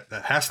what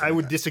that has to be. I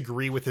would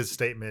disagree with his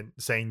statement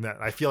saying that.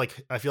 I feel like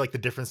the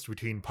difference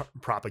between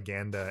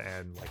propaganda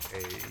and like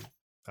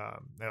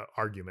a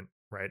argument,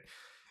 right,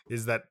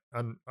 is that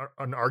an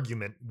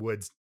argument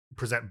would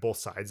present both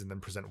sides and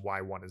then present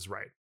why one is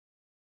right.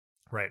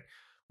 Right.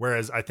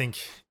 Whereas I think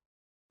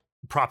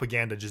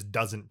propaganda just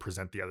doesn't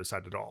present the other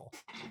side at all.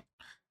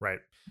 Right.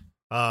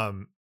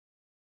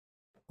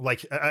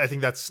 Like I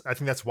think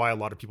that's why a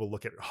lot of people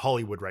look at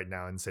Hollywood right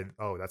now and say,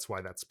 "Oh, that's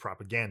why that's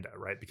propaganda,"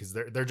 right? Because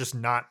they're just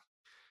not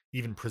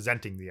even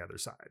presenting the other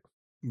side.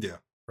 Yeah.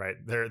 Right.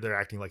 They're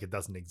acting like it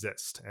doesn't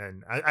exist.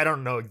 And I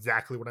don't know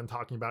exactly what I'm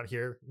talking about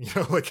here,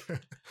 like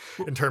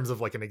in terms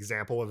of like an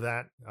example of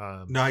that.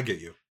 No, I get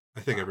you.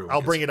 I think everyone.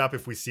 I'll bring it up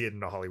if we see it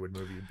in a Hollywood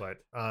movie, but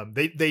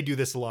they do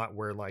this a lot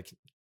where like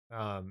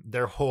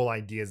their whole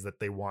idea is that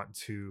they want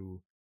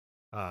to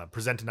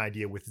present an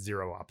idea with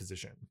zero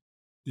opposition.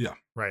 Yeah.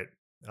 Right.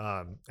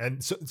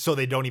 And so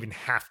they don't even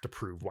have to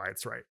prove why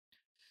it's right.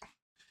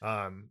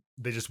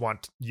 They just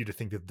want you to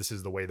think that this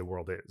is the way the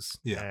world is.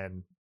 Yeah.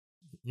 And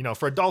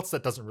for adults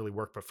that doesn't really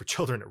work, but for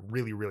children it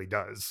really, really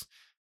does.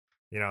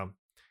 And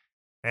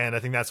I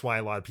think that's why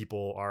a lot of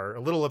people are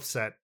a little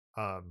upset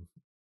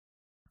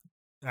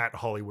at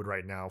Hollywood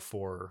right now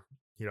for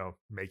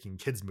making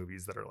kids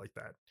movies that are like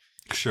that.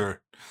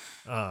 Sure.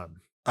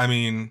 I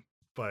mean,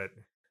 but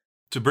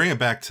to bring it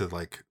back to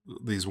like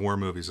these war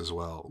movies as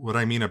well, what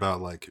I mean about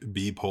like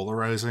be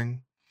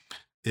polarizing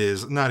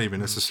is not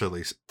even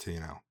necessarily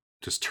to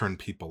just turn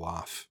people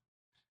off,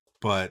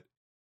 but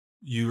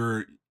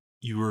you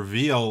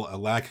reveal a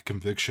lack of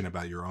conviction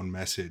about your own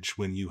message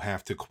when you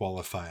have to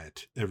qualify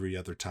it every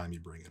other time you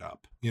bring it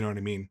up. You know what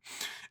I mean?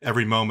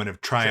 Every moment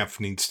of triumph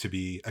needs to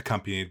be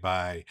accompanied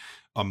by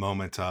a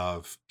moment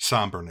of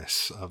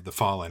somberness of the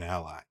fallen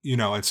ally,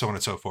 and so on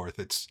and so forth.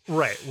 It's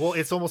right. Well,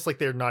 it's almost like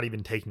they're not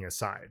even taking a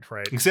side,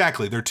 right?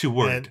 Exactly. They're too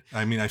worried.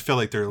 I mean, I feel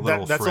like they're a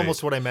little that's afraid.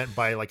 Almost what I meant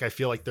by like, I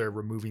feel like they're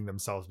removing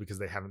themselves because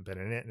they haven't been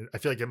in it. I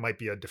feel like it might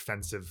be a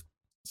defensive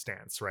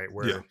stance, right?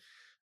 Where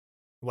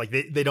like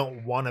they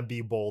don't want to be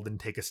bold and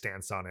take a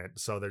stance on it.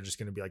 So they're just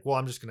going to be like, well,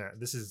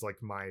 this is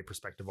like my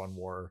perspective on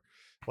war.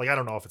 Like, I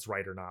don't know if it's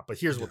right or not, but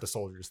here's what the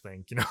soldiers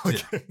think,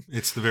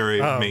 It's the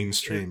very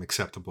mainstream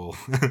acceptable.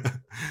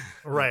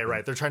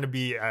 Right. They're trying to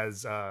be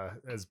as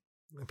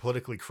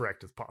politically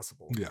correct as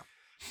possible. Yeah.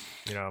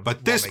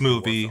 But this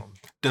movie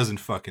doesn't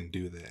fucking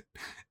do that.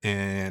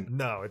 And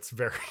no, it's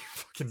very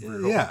fucking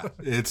brutal. Yeah.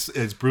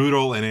 It's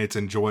brutal and it's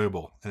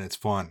enjoyable and it's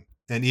fun.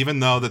 And even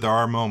though that there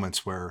are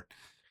moments where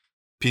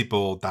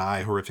people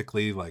die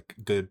horrifically, like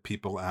good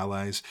people,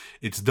 allies,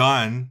 it's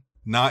done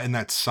not in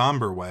that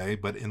somber way,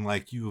 but in,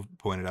 like you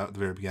pointed out at the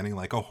very beginning,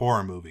 like a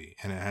horror movie,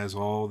 and it has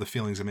all the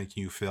feelings that make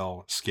you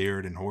feel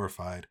scared and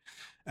horrified,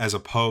 as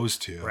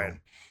opposed to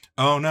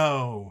oh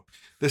no,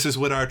 this is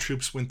what our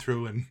troops went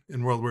through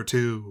in World War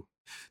II,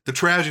 the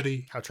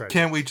tragedy. How tragic.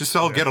 Can't we just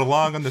all get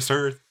along on this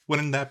earth?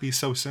 Wouldn't that be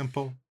so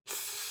simple?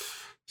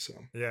 So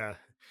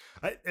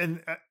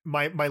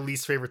my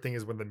least favorite thing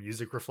is when the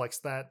music reflects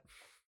that.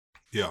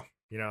 Yeah.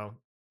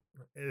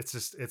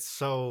 It's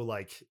so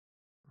like,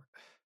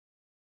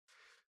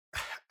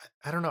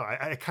 I don't know.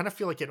 I kind of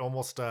feel like it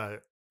almost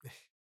has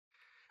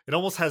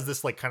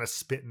this like kind of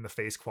spit in the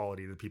face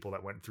quality to the people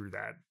that went through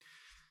that,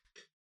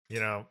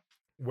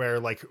 where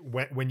like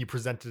when you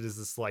present it as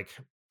this like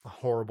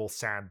horrible,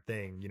 sad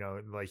thing,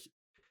 like,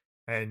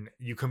 and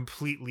you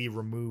completely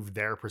remove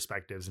their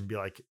perspectives and be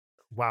like,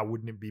 wow,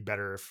 wouldn't it be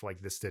better if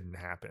like this didn't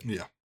happen?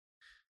 Yeah.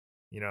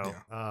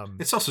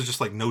 It's also just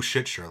like no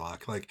shit,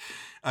 Sherlock. Like,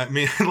 I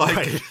mean,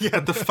 like,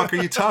 what the fuck are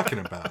you talking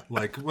about?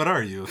 Like, what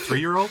are you, a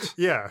 3-year-old?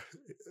 Yeah,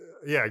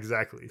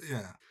 exactly.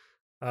 Yeah.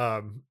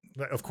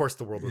 Of course,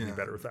 the world would be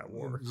better without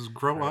war. Just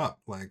grow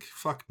up. Like,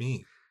 fuck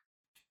me.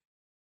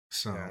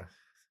 So,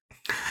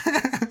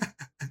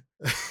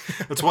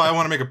 that's why I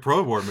want to make a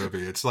pro-war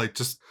movie. It's like,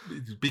 just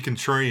be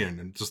contrarian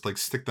and just like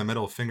stick the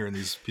middle finger in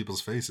these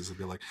people's faces and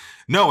be like,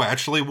 no,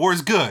 actually,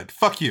 war's good.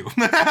 Fuck you.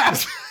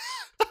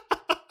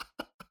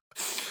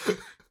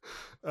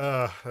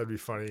 That'd be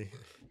funny.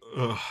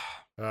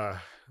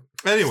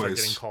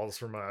 Anyways, getting calls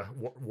from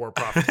war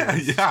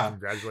profiteers.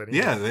 Congratulating.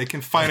 Yeah, they can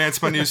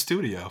finance my new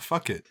studio.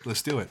 Fuck it,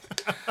 let's do it.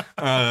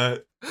 I'll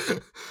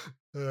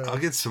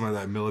get some of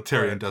that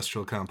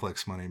military-industrial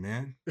complex money,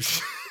 man.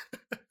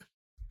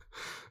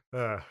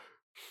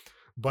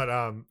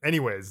 But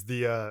anyways,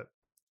 the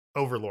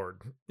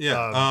Overlord.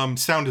 Yeah.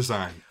 Sound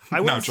design. I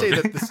wouldn't say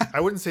that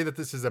I wouldn't say that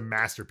this is a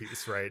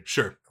masterpiece, right?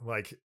 Sure.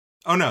 Like,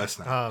 oh no, it's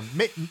not.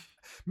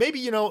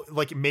 Maybe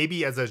like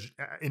maybe as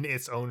in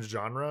its own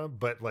genre,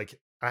 but like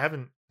I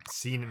haven't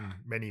seen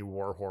many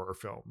war horror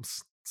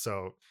films,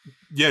 so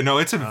yeah, no,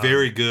 it's a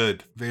very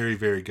good, very,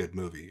 very good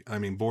movie. I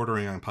mean,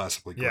 bordering on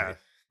possibly great,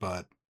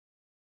 but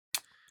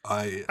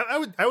I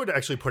would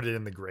actually put it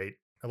in the great.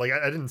 Like,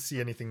 I didn't see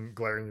anything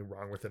glaringly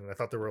wrong with it, and I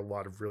thought there were a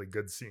lot of really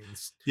good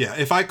scenes. Yeah,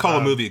 if I call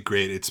a movie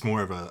great, it's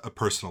more of a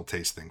personal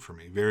taste thing for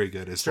me. Very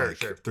good is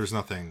there's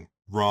nothing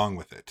wrong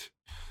with it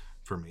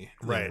for me.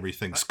 Right,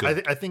 everything's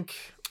good.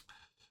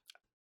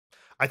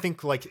 I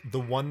think like the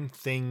one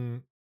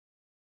thing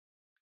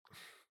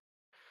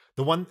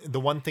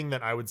that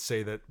I would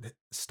say that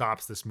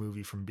stops this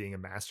movie from being a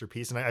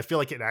masterpiece, and I feel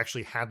like it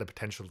actually had the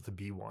potential to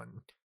be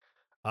one,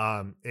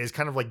 is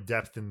kind of like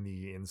depth in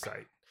the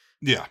insight.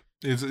 Yeah.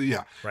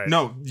 Right.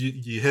 No,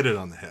 you hit it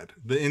on the head.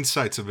 The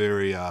insight's a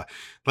very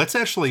let's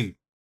actually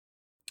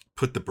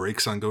put the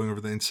brakes on going over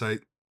the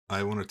insight.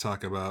 I want to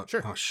talk about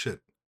oh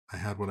shit. I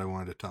had what I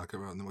wanted to talk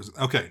about, and it was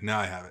okay. Now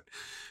I have it.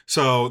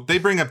 So they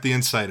bring up the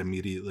insight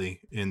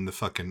immediately in the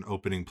fucking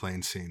opening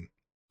plane scene.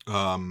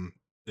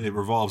 It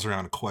revolves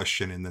around a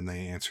question, and then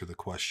they answer the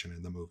question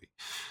in the movie.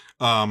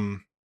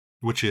 Um,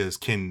 which is,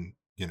 can,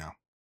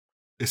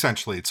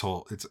 essentially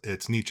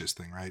it's Nietzsche's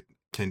thing, right?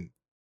 Can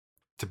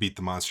To beat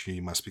the monster,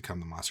 you must become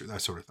the monster,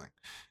 that sort of thing.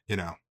 You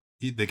know,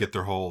 they get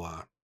their whole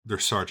their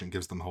sergeant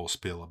gives them the whole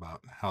spiel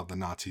about how the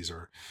Nazis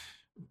are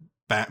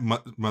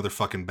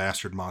motherfucking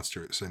bastard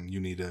monsters, and you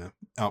need to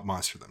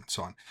outmonster them, and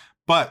so on.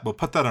 But we'll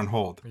put that on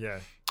hold. Yeah.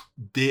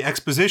 The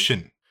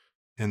exposition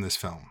in this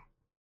film,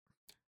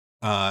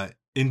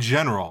 in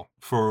general,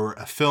 for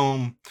a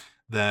film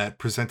that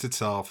presents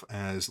itself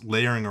as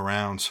layering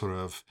around sort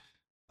of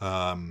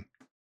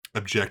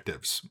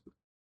objectives,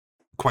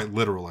 quite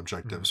literal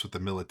objectives with the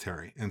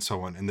military and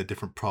so on, and the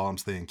different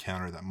problems they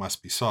encounter that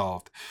must be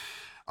solved.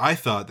 I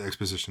thought the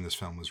exposition in this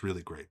film was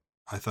really great.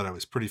 I thought it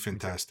was pretty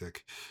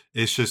fantastic.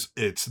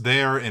 It's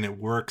there and it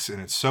works, and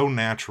it's so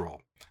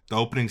natural. The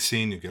opening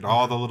scene, you get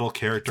all the little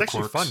character It's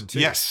actually quirks. fun, too.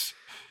 Yes.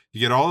 You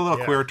get all the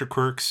little character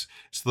quirks.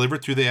 It's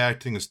delivered through the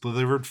acting. It's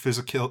delivered through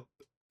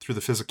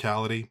the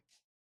physicality.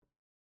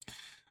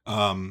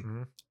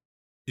 And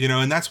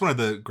that's one of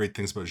the great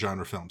things about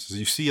genre films is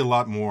you see a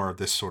lot more of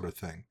this sort of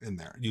thing in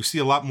there. You see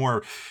a lot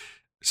more,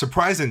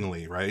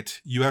 surprisingly,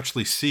 right? You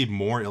actually see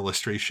more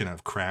illustration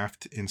of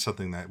craft in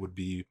something that would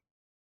be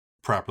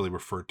properly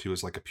referred to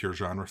as like a pure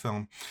genre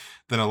film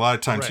than a lot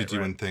of times you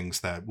do in things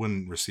that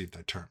wouldn't receive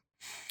that term.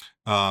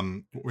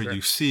 Where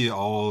you see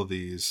all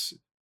this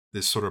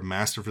sort of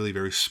masterfully,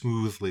 very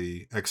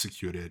smoothly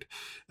executed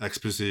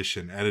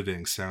exposition,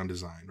 editing, sound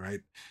design,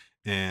 right?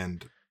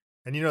 And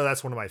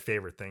that's one of my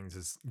favorite things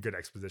is good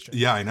exposition.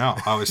 Yeah, I know.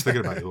 I was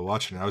thinking about it while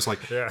watching it. I was like,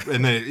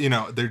 and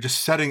they're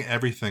just setting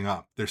everything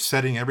up. They're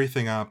setting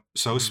everything up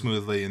so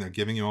smoothly, and they're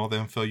giving you all the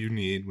info you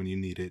need when you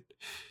need it.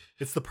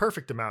 It's the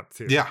perfect amount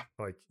too. Yeah.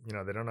 Like, they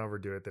don't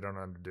overdo it. They don't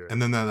underdo it.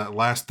 And then that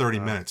last 30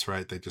 minutes,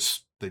 right? They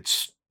just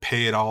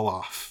pay it all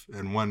off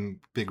in one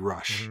big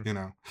rush,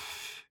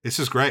 It's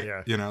just great.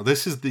 Yeah.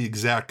 This is the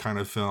exact kind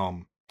of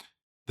film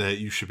that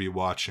you should be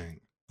watching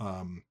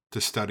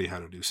to study how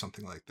to do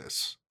something like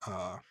this.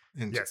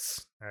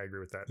 Yes, I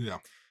agree with that. Yeah.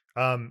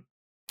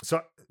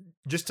 So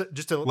just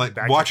to like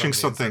watching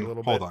something.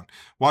 Hold on,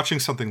 watching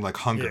something like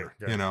Hunger.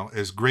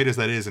 As great as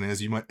that is, and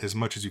as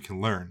much as you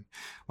can learn,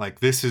 like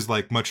this is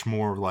like much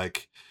more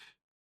like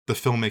the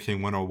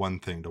filmmaking 101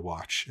 thing to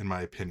watch, in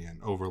my opinion.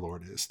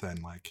 Overlord is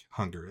than like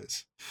Hunger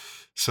is.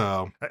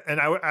 So,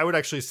 and I would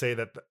actually say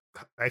that the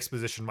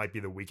exposition might be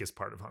the weakest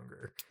part of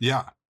Hunger.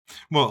 Yeah.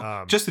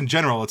 Well, just in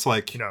general, it's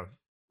like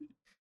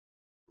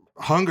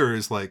Hunger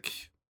is like.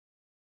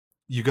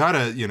 You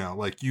gotta,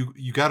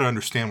 you gotta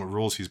understand what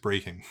rules he's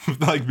breaking,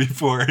 like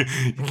before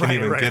you can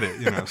even get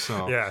it,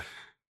 So yeah.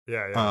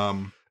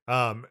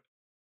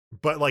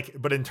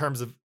 But in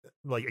terms of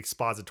like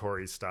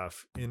expository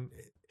stuff, and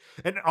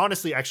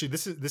honestly, actually,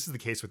 this is the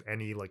case with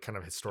any like kind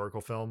of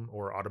historical film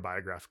or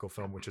autobiographical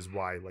film, which is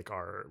why like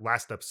our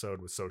last episode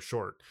was so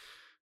short,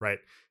 right?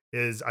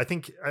 Is I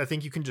think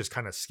you can just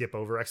kind of skip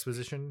over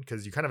exposition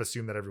because you kind of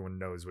assume that everyone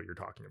knows what you're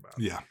talking about.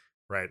 Yeah.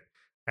 Right.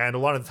 And a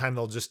lot of the time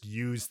they'll just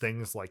use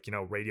things like,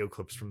 radio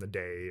clips from the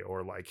day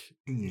or like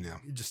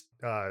just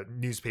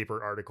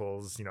newspaper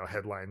articles,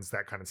 headlines,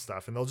 that kind of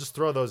stuff. And they'll just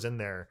throw those in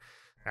there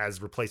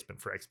as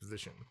replacement for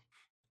exposition.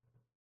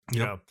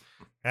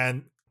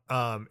 And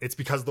it's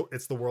because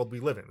it's the world we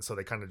live in. So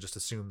they kind of just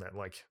assume that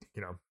like,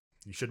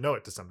 you should know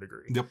it to some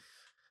degree. Yep.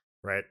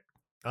 Right.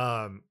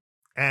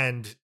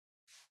 And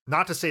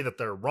not to say that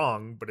they're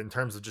wrong, but in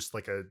terms of just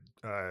like a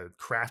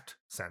craft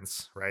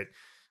sense, right?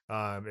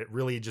 It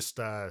really just,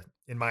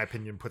 in my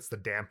opinion, puts the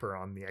damper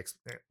on the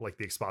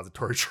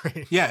expository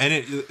train. Yeah, and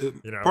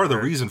it part of the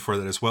reason for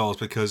that as well is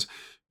because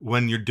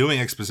when you're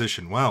doing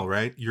exposition well,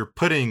 right, you're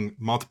putting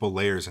multiple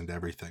layers into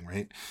everything,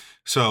 right?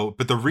 So,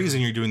 but the reason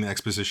you're doing the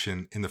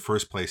exposition in the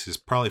first place is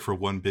probably for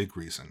one big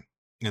reason,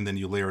 and then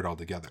you layer it all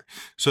together.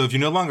 So if you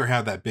no longer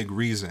have that big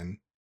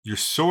reason, you're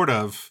sort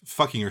of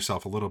fucking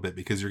yourself a little bit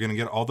because you're going to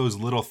get all those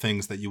little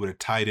things that you would have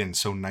tied in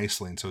so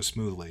nicely and so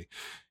smoothly,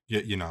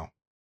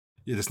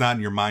 it's not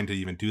in your mind to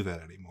even do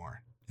that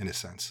anymore, in a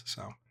sense.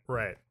 So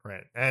right.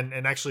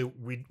 And actually,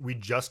 we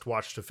just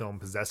watched a film,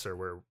 Possessor,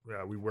 where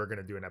we were going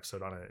to do an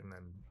episode on it, and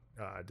then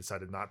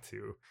decided not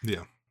to.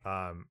 Yeah.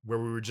 Where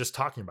we were just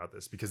talking about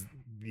this because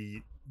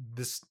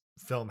this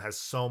film has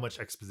so much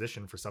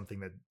exposition for something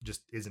that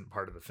just isn't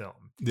part of the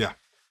film. Yeah.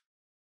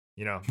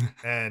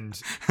 And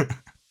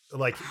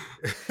like.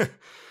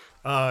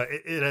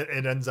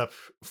 It ends up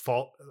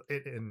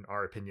in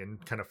our opinion,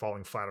 kind of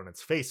falling flat on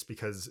its face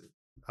because.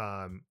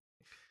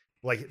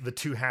 Like the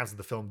two halves of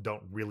the film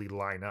don't really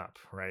line up,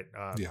 right?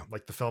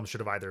 Like the film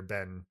should have either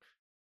been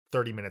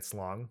 30 minutes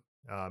long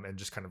and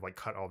just kind of like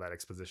cut all that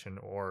exposition,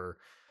 or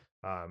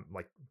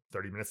like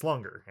 30 minutes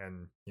longer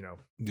and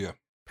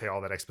pay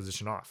all that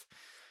exposition off.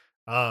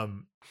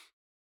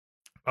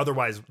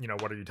 Otherwise,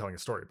 what are you telling a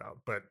story about?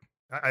 But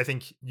I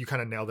think you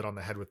kind of nailed it on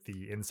the head with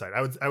the insight.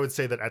 I would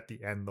say that at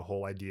the end, the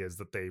whole idea is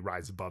that they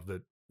rise above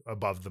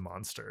the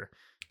monster.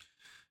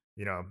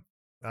 Yeah,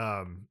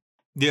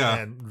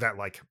 and that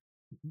like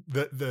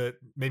the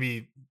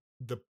maybe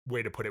the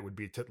way to put it would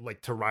be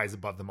to rise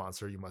above the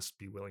monster, you must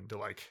be willing to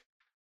like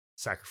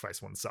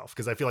sacrifice oneself,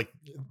 because I feel like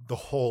the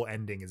whole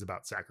ending is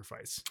about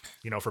sacrifice,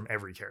 from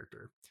every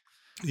character.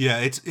 Yeah,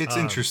 it's Um,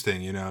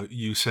 interesting.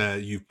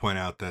 You point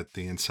out that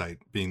the insight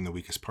being the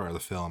weakest part of the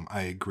film.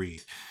 I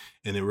agree,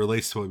 and it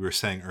relates to what we were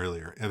saying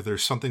earlier. If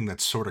there's something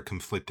that's sort of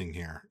conflicting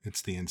here,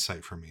 it's the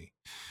insight for me.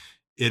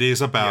 It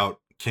is yeah, about,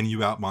 can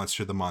you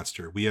outmonster the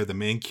monster? We have the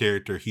main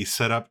character. He's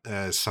set up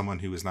as someone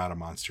who is not a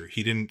monster.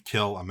 He didn't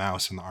kill a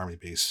mouse in the army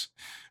base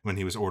when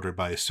he was ordered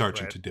by a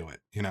sergeant right, to do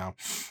it.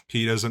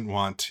 He doesn't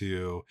want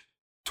to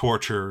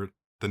torture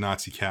the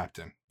Nazi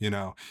captain.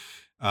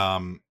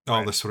 All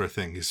right, this sort of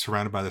thing. He's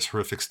surrounded by this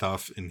horrific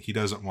stuff, and he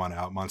doesn't want to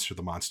outmonster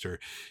the monster.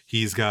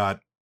 He's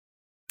got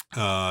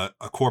a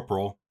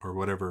corporal or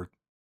whatever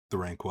the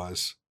rank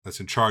was that's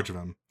in charge of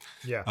him,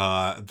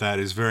 yeah, that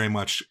is very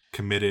much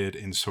committed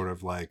and sort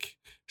of like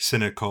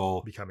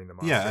cynical. becoming the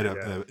Yeah,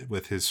 monster. Yeah,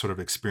 with his sort of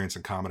experience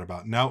and comment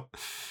about, no,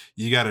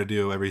 you got to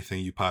do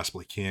everything you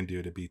possibly can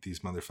do to beat these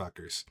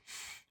motherfuckers.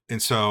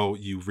 And so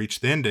you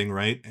reach the ending,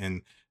 right?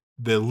 And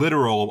the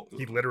literal,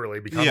 he literally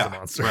becomes a yeah,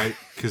 monster. right,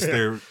 because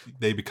Yeah,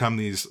 they become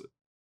these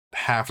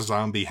half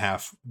zombie,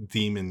 half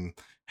demon,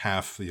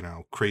 half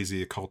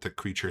crazy occultic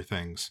creature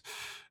things.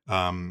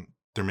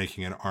 They're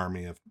making an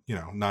army of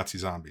Nazi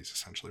zombies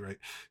essentially, right?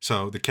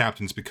 So the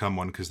captain's become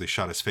one because they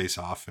shot his face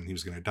off and he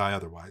was going to die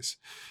otherwise.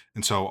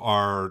 And so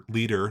our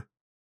leader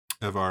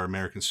of our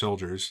American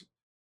soldiers,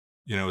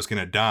 is going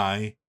to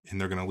die and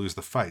they're going to lose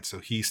the fight. So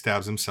he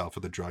stabs himself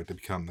with a drug to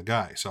become the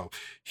guy. So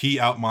he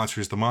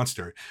outmonsters the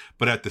monster,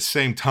 but at the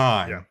same yeah,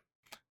 time,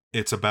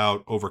 it's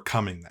about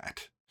overcoming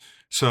that.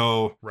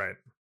 So right.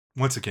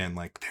 once again,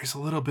 like there's a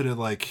little bit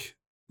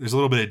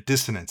of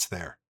dissonance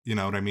there. You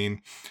know what I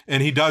mean?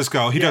 And he does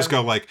go Yeah,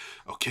 like,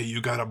 okay,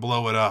 you got to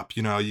blow it up.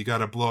 You got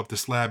to blow up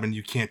this lab and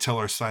you can't tell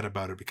our side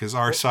about it because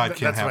our well, side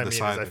can't that's what have I the mean. Is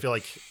side I of it. feel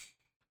like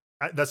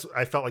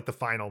I felt like the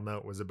final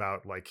note was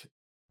about like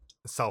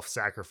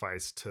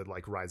self-sacrifice to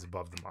like rise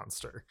above the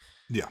monster,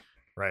 Yeah.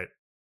 right?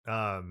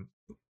 Um,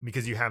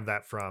 because you have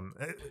that from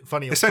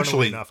funnily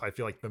Essentially, enough, I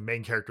feel like the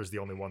main character is the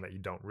only one that you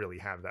don't really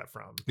have that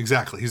from,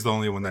 exactly. He's the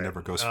only one that right?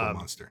 never goes full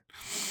monster.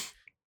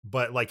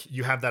 But like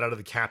you have that out of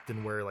the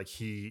captain where like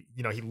he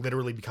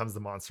literally becomes the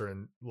monster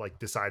and like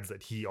decides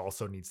that he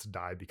also needs to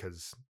die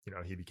because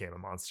he became a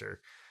monster.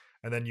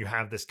 And then you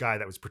have this guy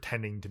that was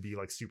pretending to be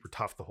like super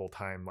tough the whole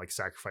time, like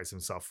sacrifice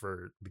himself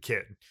for the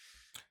kid,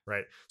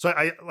 right? So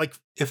I like,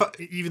 If I,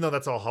 even though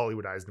that's all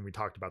Hollywoodized and we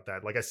talked about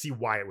that, like I see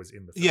why it was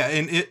in the film. Yeah,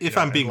 and if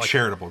I'm And being like,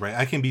 charitable, right,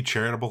 I can be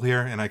charitable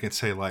here, and I can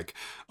say like,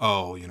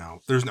 oh,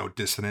 there's no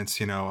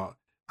dissonance.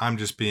 I'm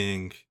just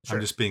being sure,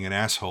 an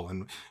asshole,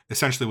 and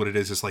essentially what it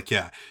is like,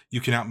 yeah, you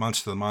can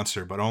outmonster the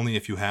monster, but only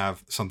if you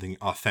have something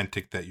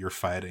authentic that you're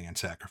fighting and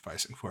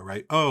sacrificing for,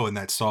 right? Oh, and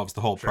that solves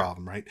the whole sure.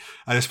 problem, right?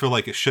 I just feel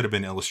like it should have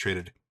been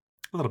illustrated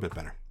a little bit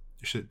better.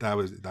 That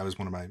was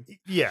one of my.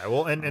 Yeah,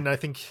 well, and I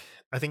think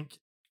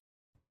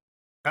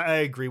I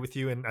agree with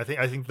you, and I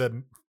think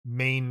the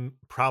main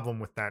problem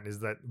with that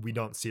is that we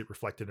don't see it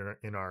reflected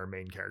in our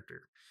main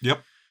character,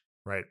 Yep.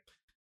 right?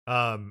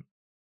 Um,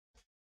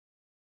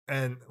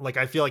 and like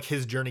I feel like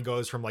his journey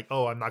goes from like,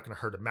 oh, I'm not going to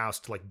hurt a mouse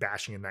to like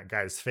bashing in that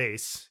guy's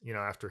face,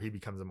 after he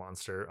becomes a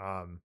monster.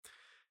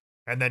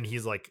 And then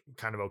he's like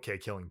kind of okay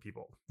killing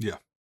people, Yeah.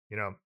 you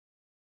know,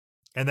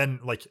 and then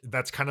like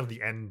that's kind of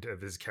the end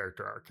of his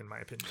character arc, in my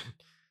opinion,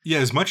 Yeah.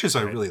 As much as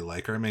I right? really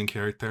like our main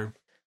character,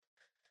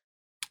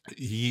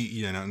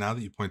 now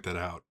that you point that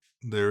out,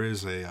 there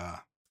is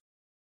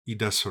he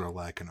does sort of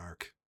lack an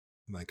arc,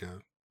 like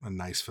a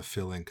nice,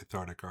 fulfilling,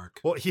 cathartic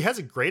arc. Well, he has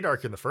a great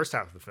arc in the first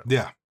half of the film.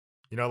 Yeah,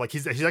 Like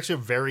he's actually a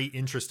very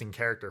interesting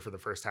character for the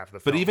first half of the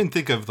but film. even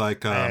think of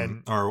like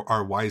And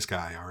our wise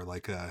guy, our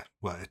like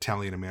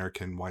Italian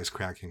American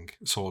wisecracking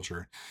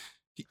soldier.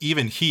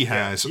 Even he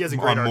yeah, has he has a a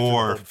great arc through the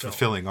more whole film.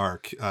 fulfilling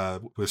arc.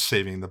 With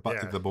saving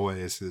Yeah, the boy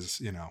is his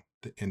the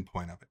end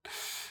point of it.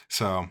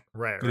 So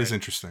right, it is right.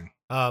 interesting.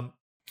 Um,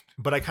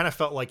 but I kind of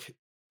felt like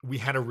we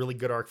had a really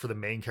good arc for the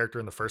main character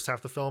in the first half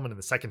of the film, and in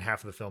the second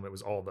half of the film, it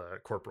was all the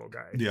corporal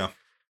guy, Yeah,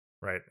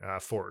 right?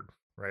 Ford,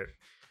 right?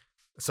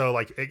 So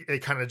like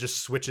it kind of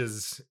just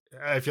switches.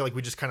 I feel like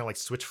we just kind of like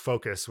switch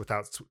focus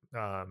without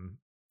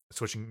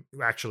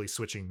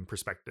switching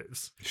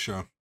perspectives,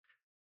 sure.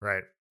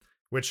 right?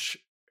 Which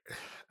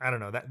I don't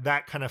know,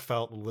 that kind of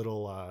felt a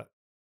little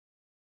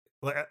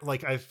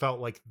like I felt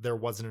like there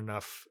wasn't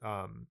enough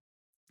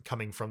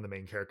coming from the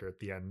main character at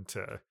the end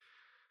to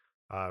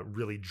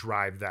really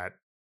drive that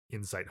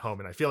insight home.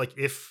 And I feel like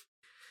if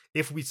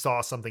we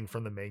saw something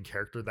from the main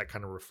character that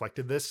kind of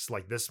reflected this,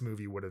 like this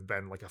movie would have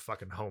been like a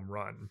fucking home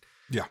run,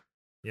 Yeah,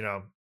 you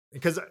know?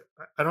 Because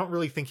I don't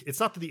really think it's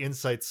not that the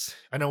insights,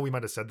 I know we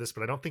might have said this,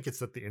 but I don't think it's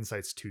that the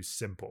insight's too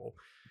simple,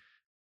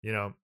 you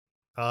know?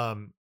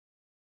 Um,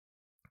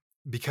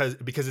 because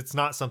it's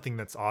not something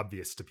that's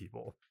obvious to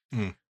people,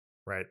 mm.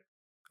 right?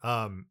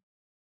 Um,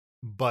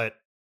 but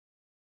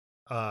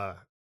uh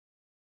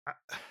I-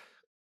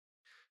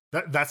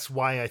 that's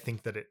why I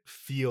think that it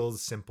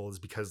feels simple, is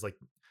because like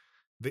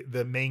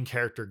the main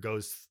character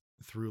goes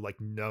through like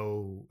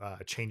no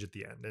change at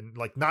the end. And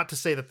like, not to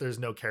say that there's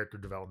no character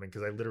development,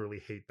 because I literally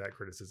hate that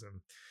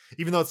criticism,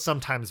 even though it's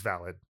sometimes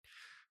valid,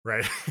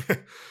 right?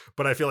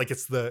 But I feel like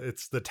it's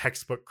the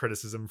textbook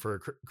criticism for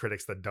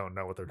critics that don't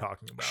know what they're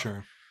talking about.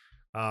 Sure.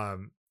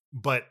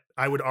 But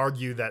I would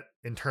argue that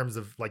in terms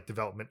of like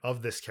development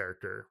of this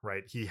character,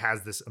 right, he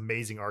has this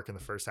amazing arc in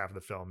the first half of the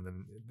film, and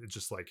then it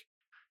just like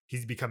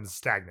he becomes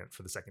stagnant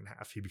for the second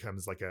half. He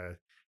becomes like a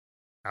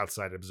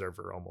outside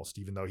observer almost,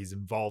 even though he's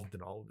involved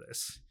in all of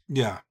this.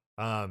 Yeah.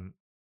 Um,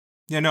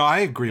 Yeah, no, I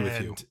agree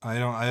with you. I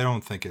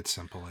don't think it's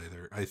simple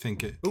either. I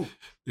think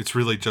it's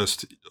really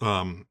just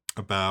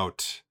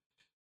about.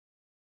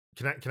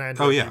 Can I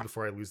interrupt you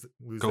before I lose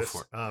Go this?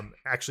 for it.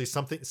 Actually,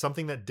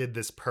 something that did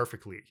this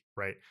perfectly,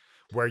 right?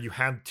 Where you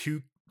had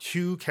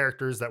two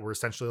characters that were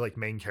essentially like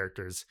main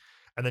characters,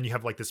 and then you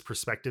have like this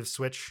perspective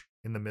switch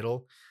in the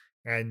middle,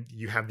 and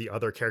you have the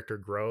other character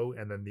grow,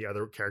 and then the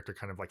other character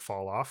kind of like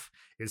fall off.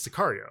 Is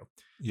Sicario.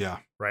 Yeah.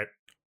 Right.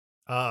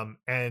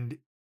 And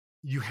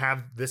you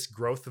have this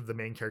growth of the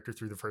main character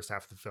through the first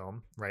half of the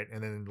film, right?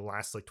 And then in the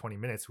last like 20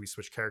 minutes, we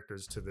switch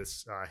characters to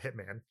this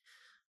hitman,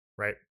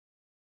 right?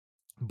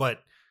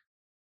 But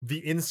the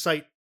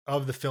insight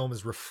of the film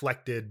is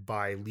reflected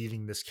by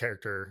leaving this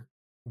character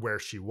where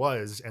she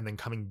was and then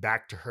coming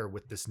back to her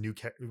with this new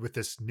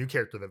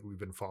character that we've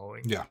been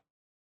following. Yeah.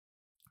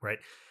 Right.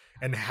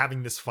 And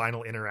having this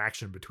final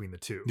interaction between the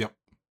two. Yep.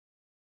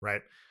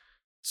 Right.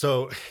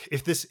 So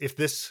if this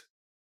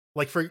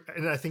like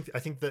and I think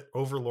that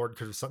Overlord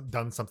could have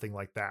done something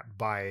like that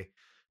by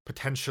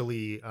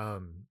potentially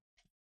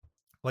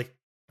like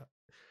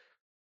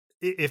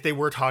if they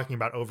were talking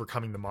about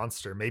overcoming the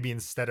monster, maybe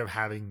instead of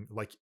having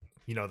like,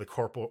 you know, the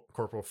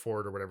Corporal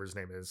Ford or whatever his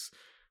name is,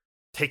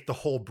 take the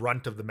whole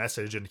brunt of the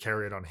message and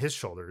carry it on his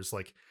shoulders.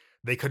 Like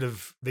they could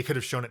have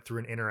shown it through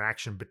an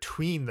interaction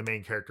between the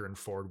main character and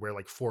Ford, where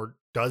like Ford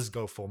does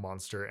go full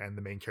monster and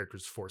the main character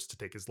is forced to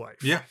take his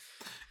life. Yeah.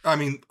 I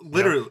mean,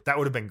 literally, you know, that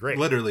would have been great.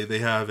 Literally, they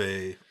have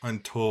a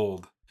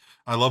untold.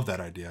 I love that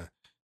idea.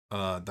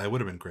 That would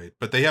have been great,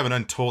 but they have an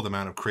untold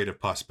amount of creative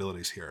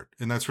possibilities here,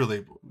 and that's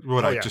really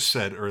what I just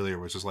said earlier.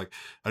 Was just like,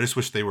 I just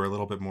wish they were a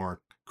little bit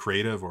more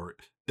creative, or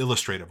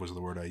illustrative was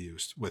the word I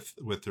used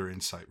with their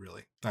insight.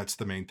 Really, that's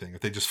the main thing. If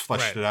they just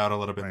fleshed it out a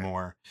little bit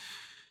more,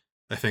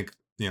 I think,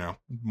 you know,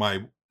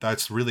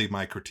 that's really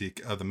my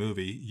critique of the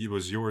movie. It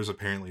was yours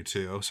apparently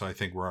too, so I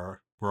think we're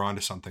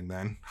onto something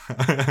then.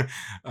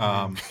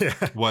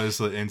 Was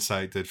the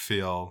insight did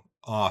feel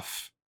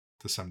off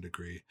to some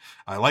degree.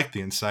 I like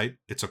the insight.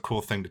 It's a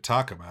cool thing to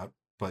talk about,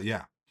 but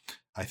yeah,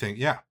 I think,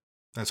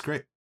 that's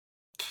great.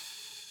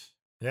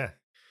 Yeah.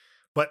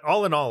 But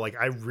all in all, like,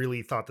 I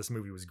really thought this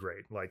movie was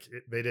great. Like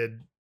they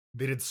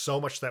did so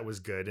much that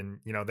was good. And,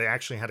 you know, they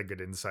actually had a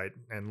good insight,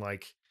 and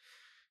like,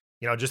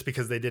 you know, just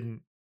because they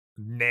didn't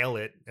nail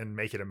it and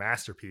make it a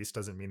masterpiece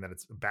doesn't mean that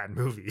it's a bad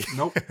movie.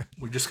 Nope.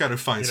 We just got to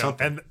find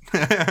something.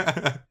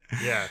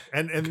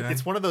 And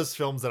it's one of those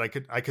films that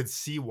I could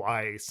see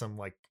why some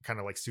like kind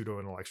of like pseudo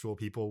intellectual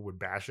people would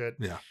bash it.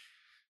 Yeah.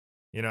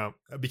 You know,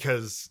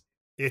 because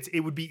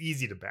it would be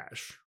easy to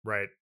bash,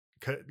 right?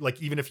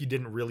 Like even if you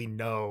didn't really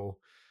know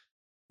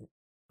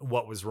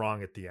what was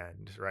wrong at the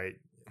end, right?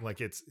 Like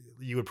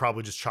you would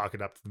probably just chalk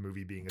it up to the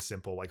movie being a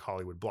simple like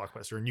Hollywood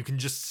blockbuster, and you can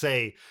just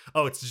say,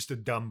 oh, it's just a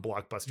dumb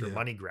blockbuster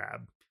money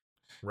grab,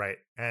 right?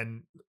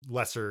 And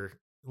lesser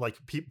like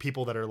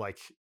people that are like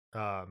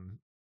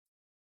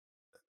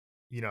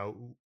you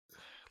know,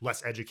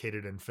 less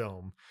educated in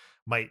film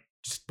might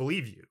just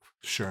believe you.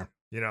 Sure.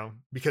 You know,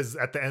 because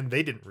at the end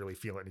they didn't really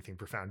feel anything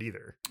profound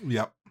either.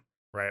 Yep.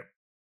 Right.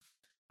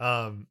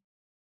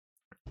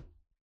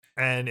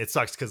 And it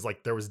sucks because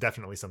like there was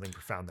definitely something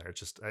profound there. It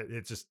just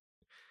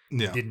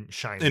didn't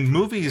shine. In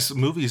movies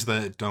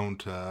that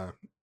don't that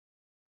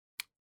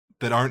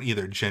aren't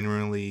either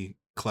genuinely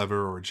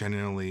clever or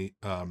genuinely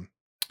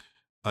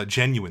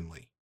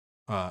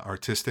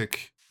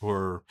artistic,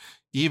 or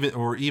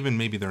even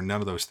maybe they're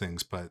none of those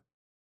things, but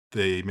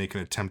they make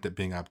an attempt at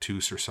being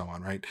obtuse or so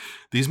on, right?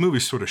 These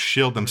movies sort of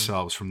shield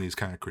themselves from these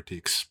kind of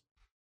critiques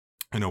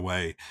in a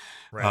way.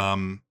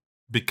 Right.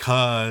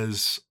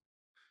 Because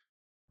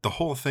the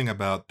whole thing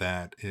about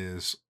that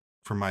is,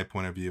 from my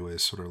point of view,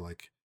 is sort of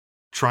like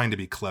trying to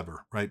be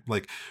clever, right?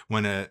 Like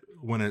when a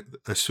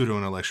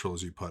pseudo-intellectual,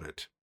 as you put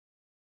it,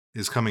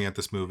 is coming at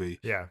this movie.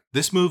 Yeah.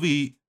 This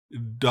movie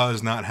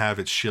does not have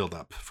its shield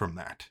up from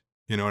that.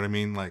 You know what I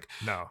mean? Like,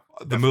 no,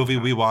 the movie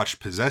we watched,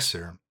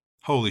 Possessor,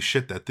 holy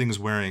shit, that thing's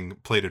wearing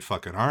plated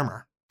fucking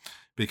armor,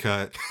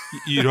 because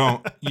you're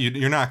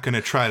not going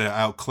to try to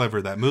out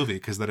clever that movie,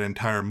 because that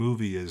entire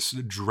movie is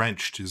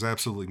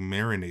absolutely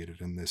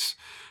marinated in this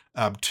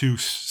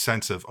obtuse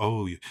sense of,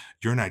 oh,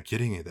 you're not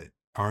getting it,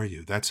 are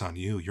you? That's on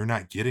you. You're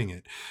not getting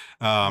it.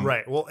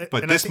 Right. Well,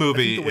 but this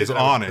movie is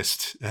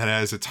honest. It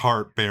has its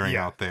heart bearing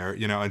out there,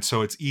 you know, and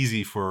so it's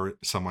easy for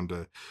someone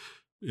to,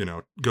 you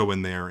know, go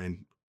in there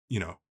and, you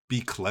know, be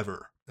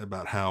clever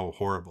about how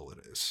horrible it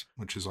is,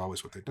 which is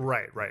always what they do.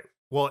 Right.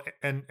 Well,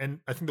 and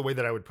I think the way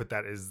that I would put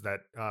that is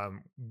that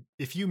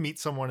if you meet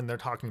someone and they're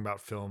talking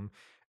about film,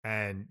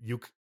 and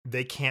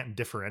they can't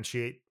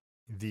differentiate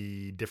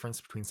the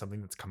difference between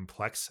something that's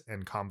complex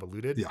and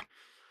convoluted, Yeah.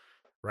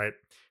 right?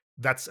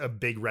 That's a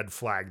big red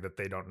flag that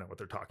they don't know what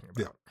they're talking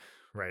Yeah. about,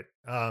 right?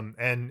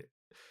 And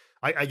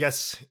I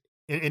guess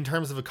in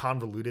terms of a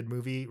convoluted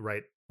movie,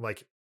 right?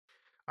 Like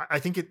I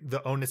think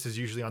the onus is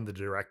usually on the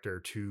director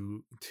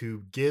to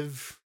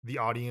give the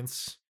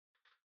audience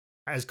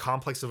as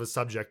complex of a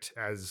subject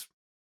as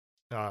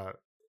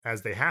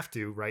they have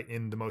to, right,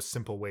 in the most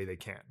simple way they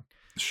can,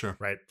 Sure.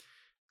 right?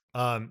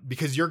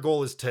 Because your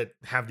goal is to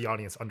have the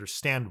audience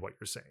understand what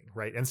you're saying,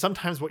 right? And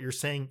sometimes what you're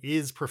saying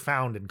is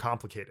profound and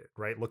complicated,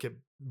 right? Look at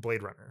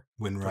Blade Runner,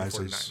 Wind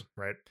 2049, Rises.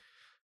 right?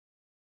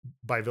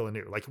 By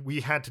Villeneuve. Like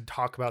we had to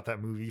talk about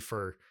that movie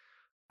for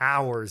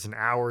hours and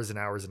hours and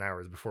hours and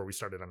hours before we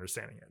started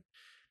understanding it,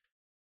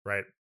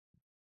 right?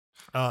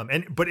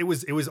 But it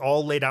was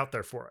all laid out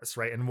there for us,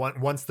 right? And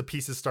once the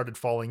pieces started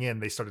falling in,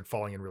 they started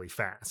falling in really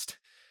fast,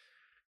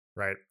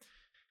 right?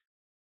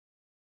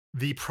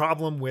 The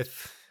problem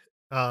with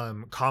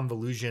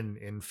convolution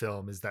in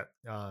film is that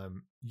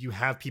you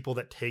have people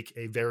that take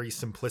a very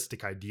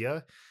simplistic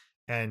idea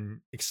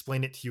and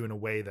explain it to you in a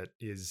way that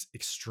is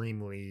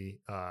extremely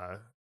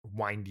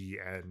windy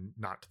and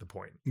not to the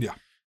point. Yeah.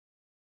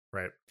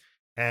 Right.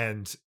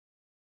 And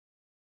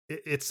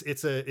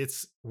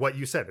it's what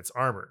you said, it's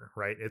armor,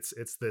 right? It's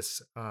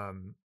this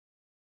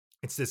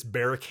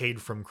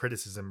barricade from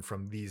criticism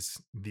from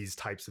these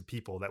types of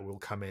people that will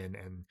come in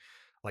and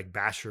like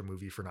bash your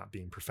movie for not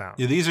being profound.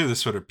 Yeah, these are the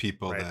sort of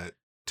people Right. that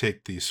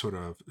take the sort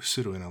of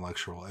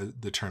pseudo-intellectual,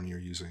 the term you're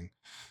using,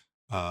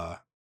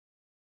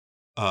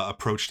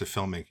 approach to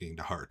filmmaking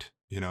to heart,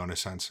 in a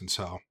sense. And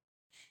so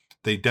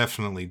they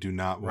definitely do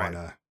not want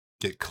to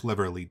get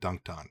cleverly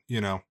dunked on,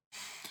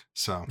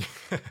 so.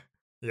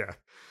 Yeah.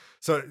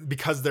 So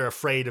because they're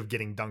afraid of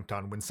getting dunked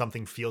on when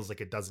something feels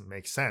like it doesn't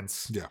make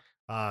sense,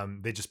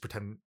 they just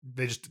become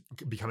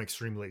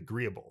extremely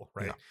agreeable,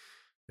 right? Yeah.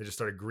 They just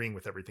start agreeing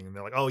with everything and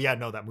they're like, oh yeah,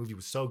 no, that movie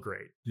was so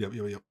great. Yep.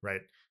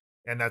 Right.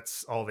 And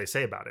that's all they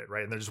say about it,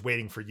 right? And they're just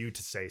waiting for you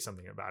to say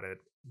something about it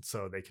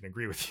so they can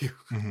agree with you.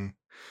 Mm-hmm.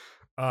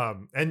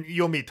 And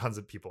you'll meet tons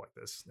of people like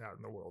this out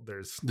in the world.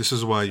 This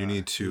is why you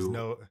need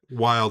to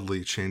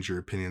wildly change your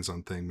opinions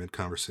on thing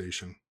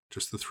mid-conversation,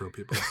 just to throw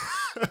people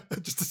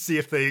just to see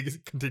if they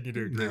continue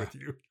to agree with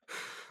you.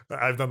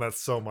 I've done that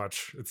so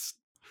much.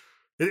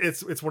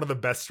 It's one of the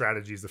best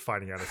strategies of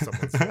finding out if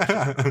someone's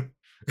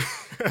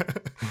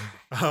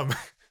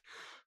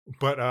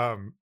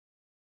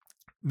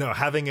no,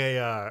 having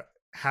a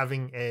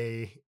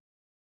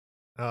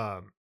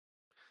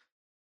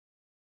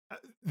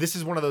this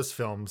is one of those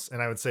films,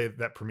 and I would say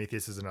that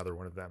Prometheus is another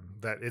one of them,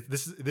 that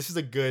this is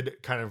a good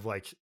kind of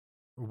like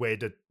way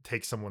to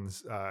take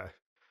someone's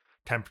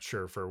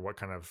temperature for what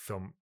kind of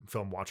film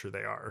watcher they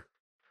are,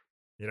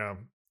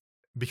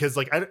 because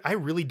like I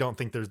really don't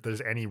think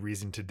there's any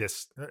reason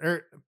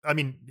to I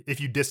mean, if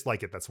you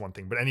dislike it, that's one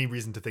thing, but any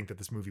reason to think that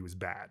this movie was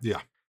bad.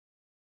 Yeah.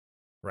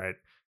 Right.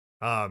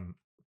 I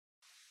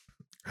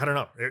don't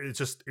know.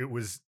 It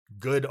was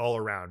good all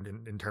around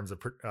in terms of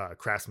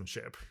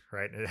craftsmanship,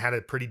 right? It had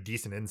a pretty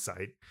decent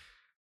insight.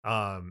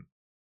 I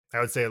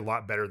would say a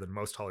lot better than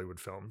most Hollywood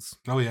films.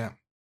 Oh yeah.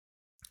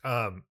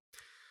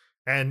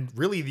 And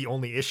really the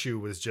only issue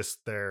was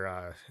just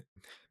their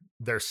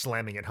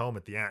slamming it home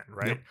at the end,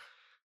 right?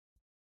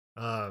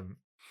 Yep.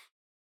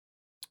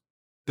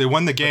 They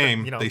won the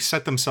game. They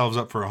set themselves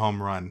up for a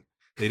home run.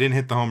 They didn't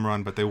hit the home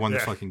run, but they won the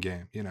fucking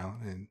game,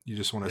 and you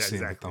just want to see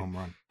them hit the home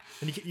run.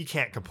 And you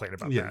can't complain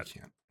about that. Yeah,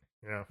 you can't.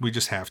 We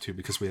just have to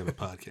because we have a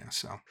podcast.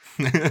 So,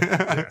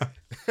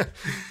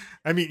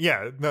 I mean,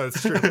 yeah, no,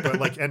 it's true. But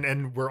like,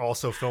 and we're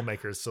also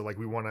filmmakers, so like,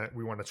 we want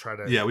to try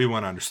to. Yeah, we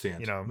want to understand.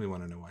 We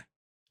want to know why.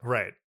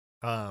 Right.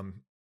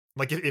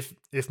 Like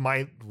if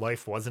my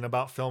life wasn't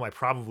about film, I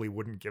probably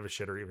wouldn't give a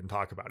shit or even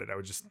talk about it.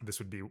 This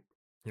would be,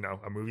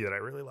 a movie that I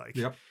really like.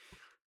 Yep.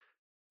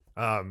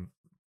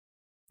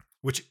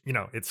 Which,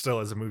 it still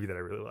is a movie that I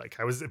really like.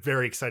 I was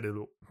very excited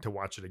to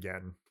watch it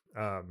again.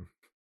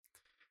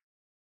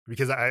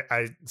 Because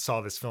I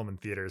saw this film in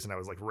theaters and I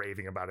was like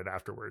raving about it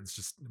afterwards,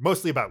 just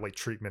mostly about like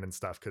treatment and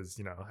stuff.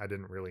 Cause I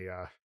didn't really,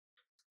 I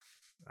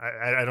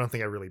don't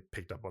think I really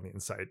picked up on the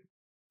insight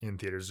in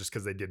theaters just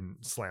cause they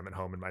didn't slam it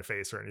home in my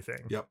face or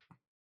anything. Yep.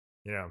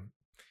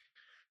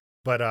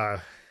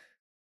 But,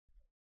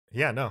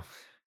 yeah, no.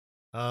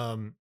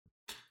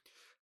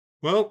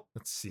 Well,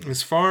 let's see.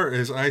 As far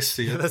as I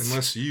see it,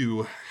 unless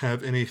you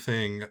have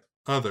anything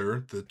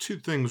other, the two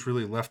things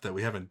really left that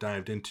we haven't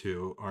dived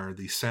into are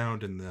the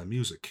sound and the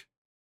music.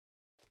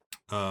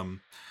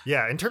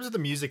 Yeah, in terms of the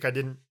music, I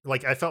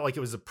felt like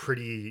it was a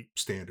pretty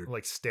standard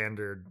like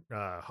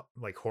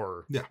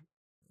horror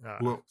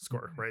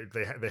score, right?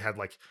 They had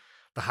like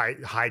the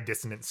high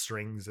dissonant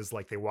strings as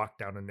like they walked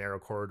down a narrow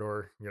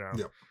corridor,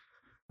 Yep.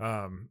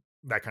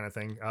 That kind of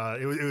thing.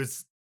 It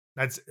was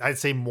I'd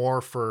say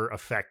more for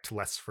effect,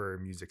 less for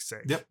music's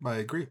sake. Yep, I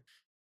agree.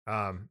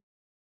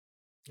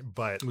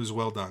 But it was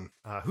well done.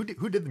 Who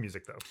did the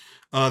music though?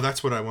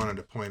 That's what I wanted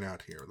to point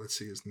out here. Let's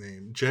see his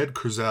name, Jed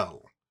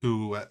Cruzel,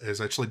 who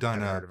has actually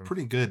done a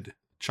pretty good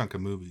chunk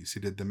of movies. He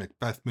did the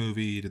Macbeth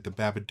movie, he did the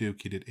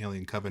Babadook, he did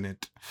Alien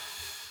Covenant,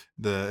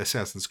 the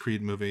Assassin's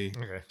Creed movie.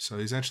 Okay. So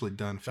he's actually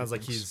done. Sounds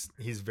like he's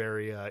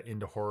very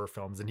into horror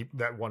films, and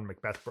that one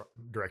Macbeth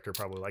director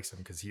probably likes him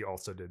because he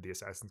also did the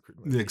Assassin's Creed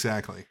movie.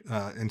 Exactly,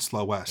 in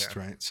Slow West,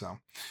 right? So,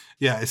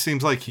 yeah, it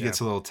seems like he gets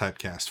a little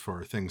typecast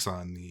for things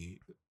on the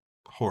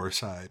horror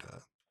side,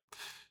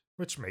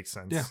 which makes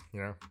sense. Yeah, you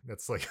know,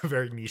 that's like a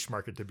very niche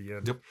market to be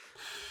in. Yep,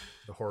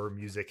 the horror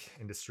music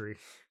industry.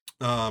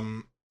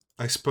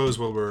 I suppose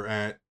while we're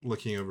at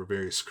looking over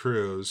various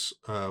crews,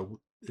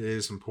 it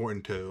is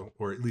important to,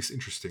 or at least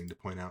interesting to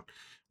point out,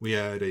 we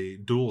had a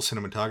dual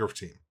cinematographer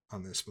team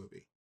on this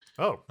movie.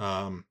 Oh,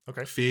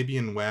 okay.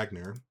 Fabian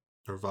Wagner,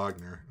 or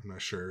Wagner, I'm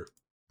not sure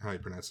how he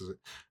pronounces it,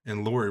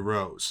 and Laurie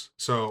Rose.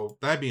 So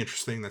that'd be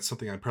interesting. That's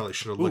something I probably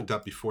should have looked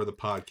up before the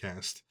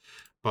podcast,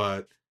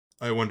 but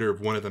I wonder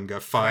if one of them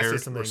got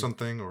fired or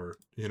something, or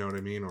you know what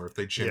I mean, or if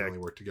they generally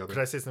work together.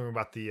 Could I say something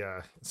about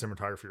the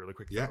cinematography really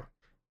quick? Yeah.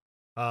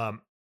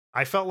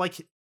 I felt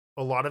like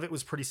a lot of it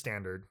was pretty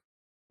standard,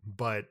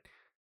 but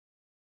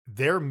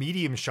their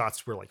medium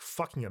shots were like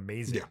fucking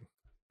amazing.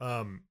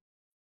 Yeah.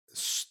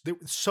 They were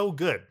so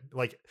good.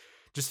 Like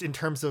just in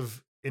terms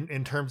of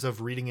in terms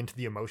of reading into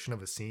the emotion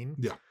of a scene.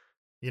 Yeah.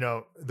 You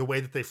know, the way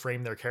that they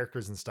framed their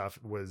characters and stuff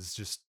was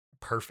just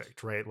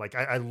perfect, right? Like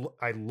I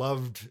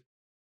loved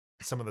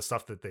some of the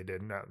stuff that they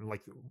did.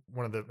 Like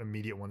one of the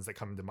immediate ones that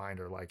come to mind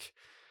are like,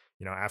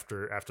 you know,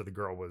 after the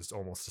girl was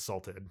almost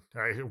assaulted,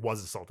 it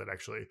was assaulted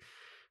actually,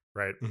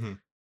 right?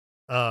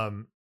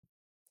 Mm-hmm.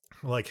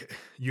 Like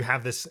you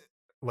have this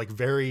like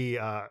very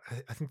I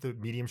think the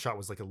medium shot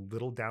was like a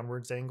little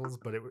downwards angles,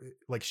 but it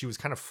like she was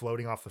kind of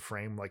floating off the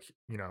frame, like,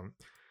 you know,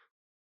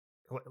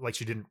 like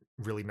she didn't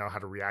really know how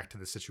to react to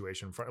the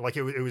situation. Like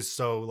it was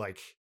so like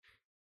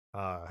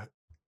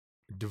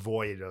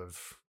devoid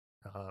of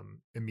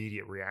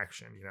immediate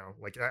reaction, you know.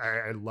 Like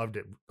I loved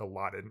it a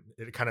lot, and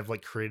it kind of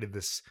like created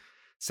this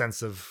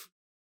sense of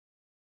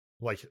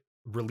like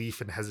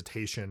relief and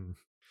hesitation,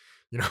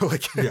 you know.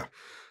 Like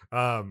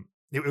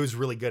it was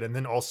really good. And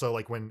then also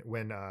like when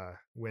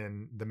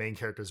the main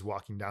character is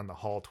walking down the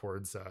hall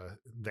towards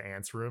the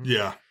aunt's room,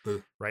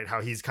 right, how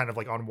he's kind of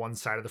like on one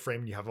side of the frame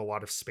and you have a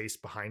lot of space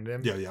behind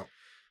him,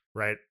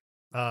 right,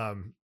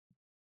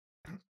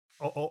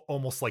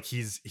 almost like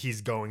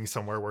he's going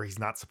somewhere where he's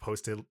not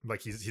supposed to,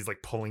 like he's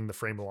like pulling the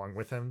frame along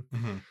with him.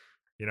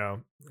 You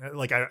know,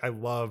 like I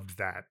loved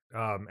that.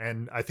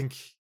 And I think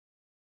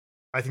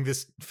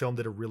this film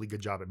did a really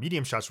good job at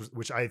medium shots,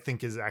 which I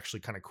think is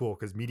actually kind of cool,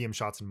 because medium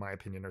shots, in my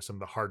opinion, are some of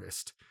the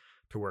hardest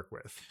to work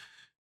with.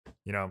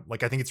 You know,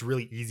 like I think it's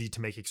really easy to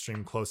make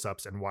extreme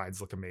close-ups and wides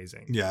look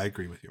amazing. Yeah, I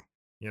agree with you.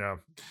 You know,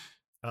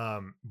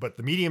 but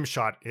the medium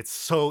shot, it's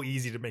so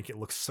easy to make it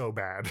look so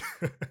bad.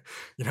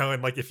 You know,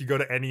 and like if you go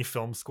to any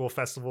film school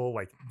festival,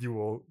 like you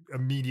will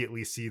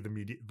immediately see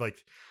the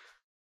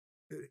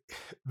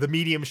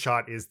medium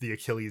shot is the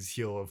Achilles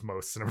heel of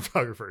most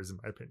cinematographers, in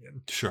my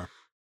opinion. Sure.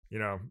 You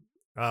know,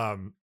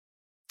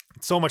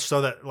 so much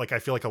so that like I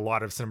feel like a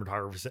lot of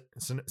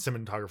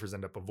cinematographers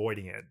end up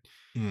avoiding it.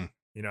 You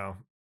know,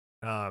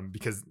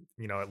 because,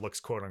 you know, it looks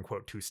quote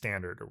unquote too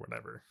standard or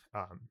whatever.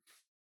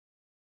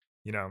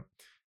 You know,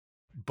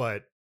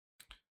 but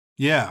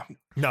yeah,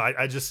 no,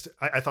 I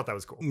thought that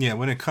was cool. Yeah,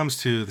 when it comes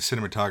to the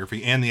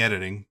cinematography and the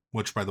editing,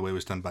 which by the way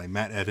was done by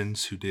Matt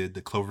Eddins, who did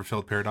the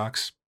Cloverfield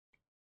Paradox.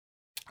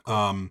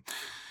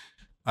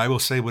 I will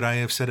say what I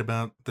have said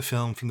about the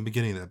film from the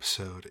beginning of the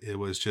episode. It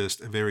was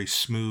just a very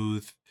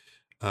smooth,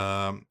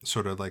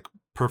 sort of like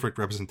perfect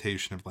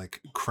representation of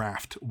like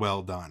craft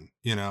well done.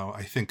 You know,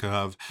 I think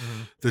of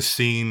the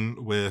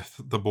scene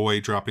with the boy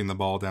dropping the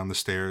ball down the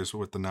stairs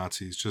with the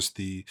Nazis, just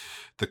the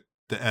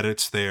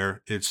edits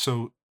there. It's,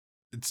 you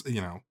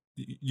know,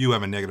 you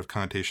have a negative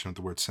connotation of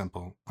the word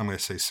simple. I'm going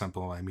to say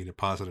simple. I mean it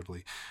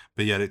positively,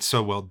 but yet it's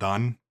so well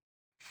done.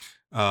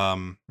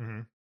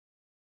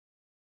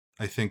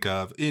 I think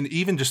of in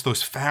even just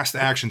those fast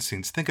action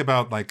scenes. Think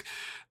about like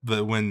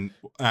when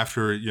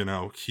after, you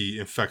know, he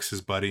infects his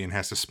buddy and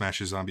has to smash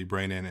his zombie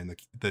brain in, and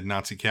the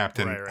Nazi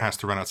captain has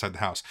to run outside the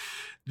house.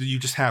 You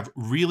just have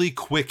really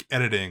quick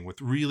editing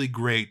with really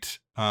great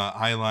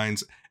eye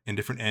lines and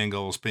different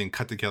angles being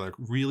cut together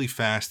really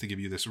fast to give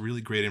you this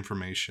really great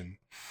information,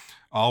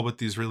 all with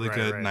these really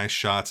good, nice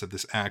shots of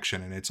this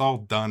action. And it's all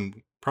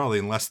done probably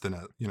in less than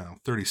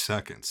 30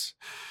 seconds.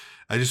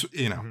 I just,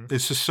 you know,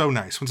 it's just so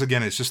nice. Once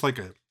again, it's just like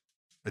a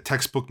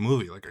textbook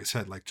movie. Like I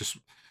said, like just,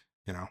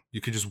 you know,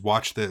 you could just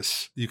watch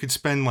this. You could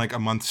spend like a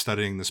month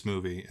studying this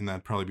movie, and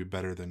that'd probably be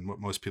better than what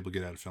most people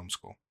get out of film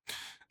school.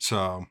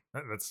 So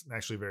that's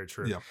actually very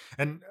true. Yeah.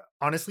 And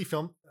honestly,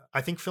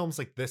 I think films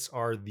like this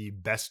are the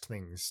best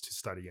things to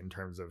study in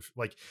terms of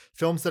like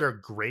films that are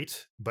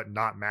great, but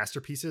not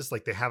masterpieces.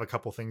 Like they have a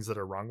couple things that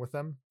are wrong with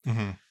them,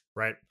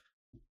 right?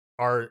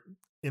 Are,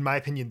 in my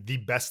opinion, the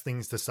best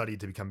things to study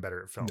to become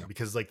better at film,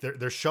 because like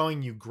they're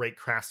showing you great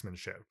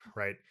craftsmanship,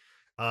 right?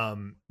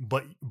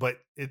 But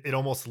it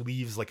almost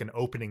leaves like an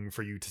opening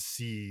for you to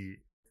see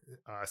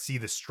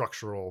the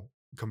structural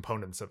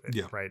components of it,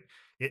 Yeah. right?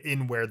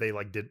 In where they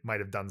like might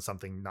have done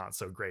something not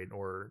so great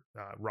or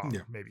wrong,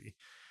 Yeah. maybe,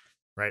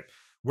 right?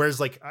 Whereas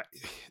like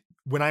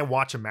when I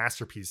watch a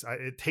masterpiece,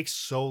 it takes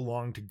so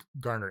long to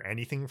garner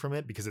anything from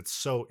it because it's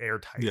so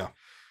airtight. Yeah.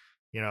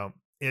 You know,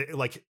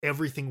 like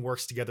everything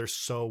works together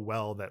so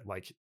well that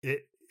like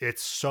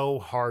it's so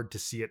hard to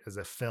see it as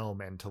a film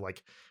and to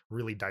like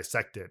really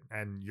dissect it.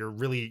 And you're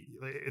really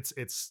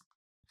it's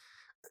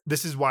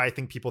this is why I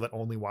think people that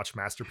only watch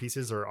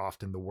masterpieces are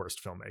often the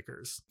worst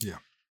filmmakers. Yeah.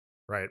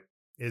 Right.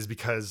 Is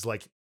because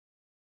like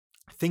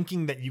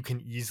thinking that you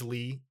can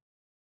easily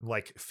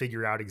like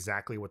figure out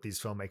exactly what these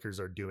filmmakers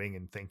are doing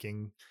and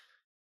thinking,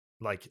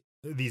 like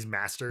these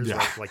masters,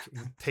 Yeah. like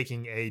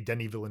taking a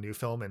Denis Villeneuve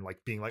film and like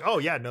being like, oh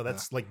yeah, no, Yeah.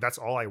 that's like that's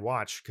all I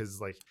watch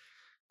because like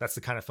that's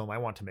the kind of film I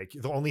want to make.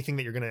 The only thing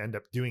that you're going to end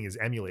up doing is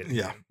emulating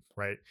Yeah. it,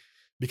 right?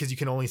 Because you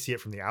can only see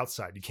it from the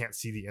outside. You can't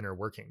see the inner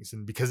workings,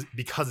 and because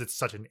it's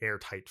such an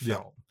airtight Yeah.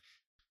 film,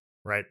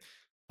 right?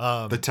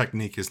 The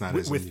technique is not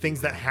as with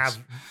things that immediate as-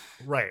 have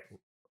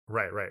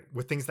right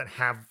with things that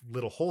have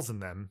little holes in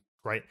them,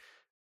 right?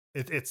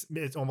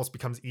 It almost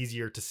becomes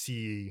easier to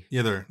see.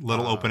 Yeah, there are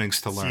little openings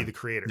to see learn. the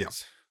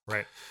creators,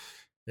 right?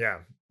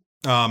 Yeah.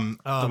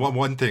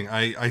 One thing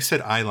I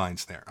said eye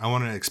lines there. I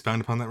want to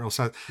expound upon that real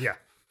fast. Yeah.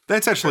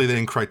 That's actually the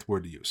incorrect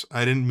word to use.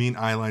 I didn't mean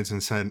eye lines in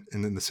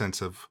the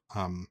sense of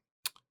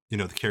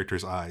the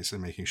character's eyes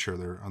and making sure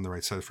they're on the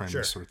right side of the frame,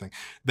 Sure. this sort of thing.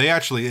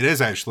 It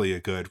is actually a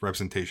good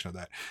representation of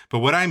that. But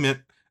what I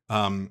meant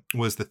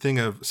was the thing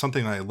of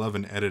something I love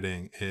in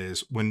editing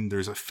is when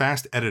there's a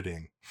fast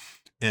editing,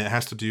 it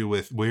has to do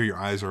with where your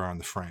eyes are on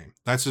the frame.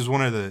 That's just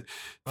one of the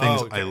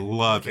things I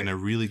love in a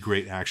really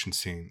great action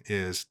scene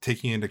is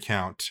taking into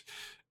account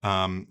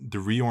the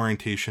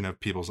reorientation of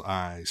people's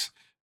eyes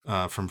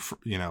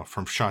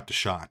from shot to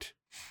shot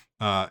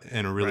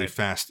in a really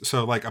fast.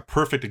 So like a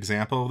perfect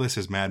example of this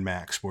is Mad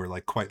Max, where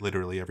like quite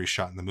literally every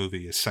shot in the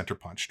movie is center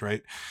punched,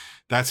 right?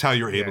 That's how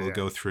you're able to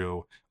go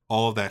through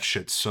all of that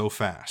shit so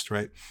fast,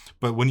 right?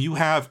 But when you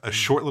have a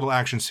short little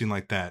action scene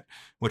like that,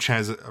 which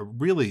has a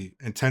really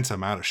intense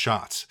amount of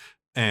shots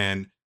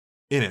and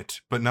in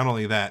it, but not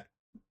only that,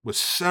 with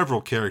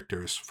several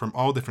characters from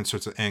all different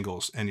sorts of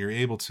angles, and you're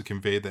able to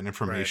convey that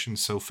information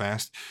so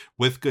fast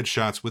with good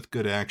shots, with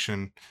good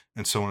action,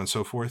 and so on and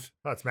so forth.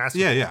 Oh, it's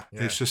masterful. Yeah.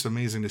 It's just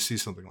amazing to see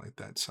something like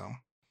that. So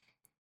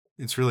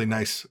it's really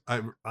nice. I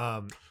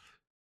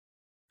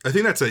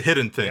think that's a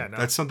hidden thing. Yeah, no.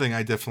 That's something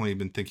I definitely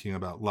been thinking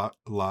about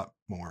a lot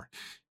more,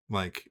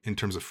 like in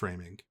terms of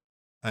framing.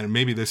 And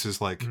maybe this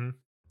is like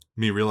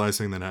me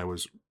realizing that I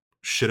was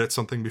shit at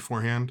something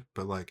beforehand,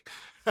 but like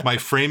my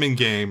framing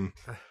game,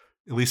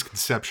 at least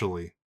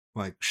conceptually,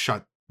 like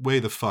shut way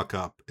the fuck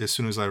up as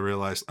soon as I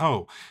realized,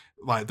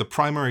 like the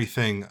primary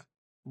thing,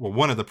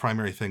 one of the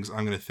primary things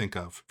I'm going to think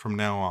of from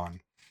now on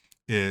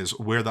is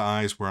where the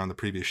eyes were on the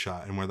previous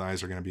shot and where the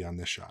eyes are going to be on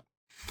this shot.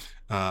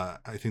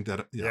 I think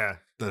that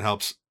that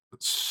helps.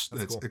 It's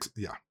cool.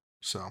 Yeah.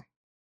 So,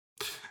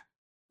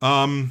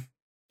 all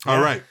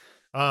right.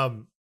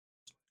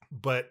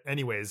 But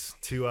anyways,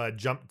 to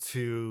jump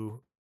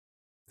to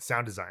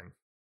sound design,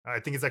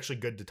 I think it's actually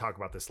good to talk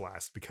about this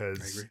last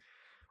because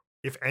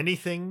if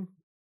anything,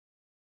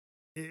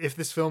 if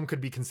this film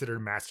could be considered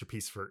a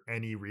masterpiece for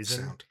any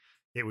reason,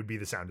 it would be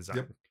the sound design.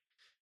 Yep.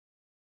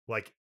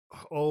 Like,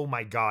 oh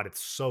my God,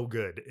 it's so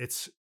good.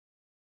 It's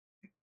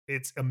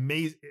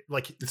amazing.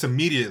 Like it's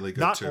immediately good.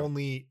 Not too.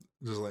 only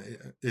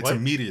it's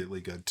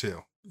immediately good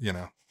too.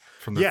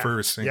 From the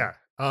first scene. Yeah.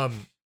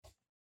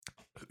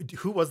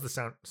 Who was the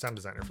sound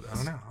designer for this? I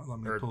don't know. Let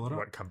me pull it up.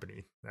 What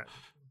company?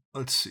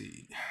 Let's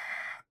see.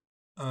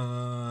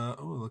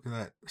 Look at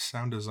that.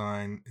 Sound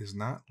design is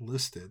not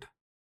listed.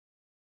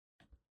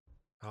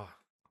 Oh,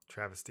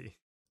 travesty.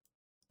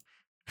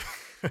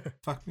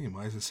 Fuck me.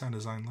 Why is the sound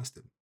design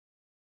listed?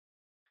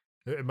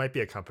 It might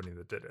be a company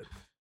that did it.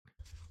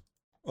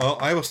 Well,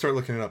 I will start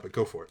looking it up, but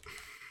go for it.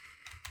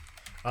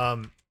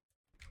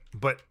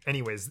 But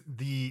anyways,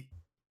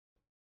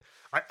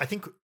 I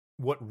think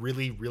what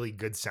really, really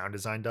good sound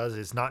design does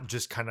is not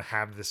just kind of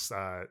have this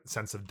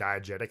sense of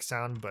diegetic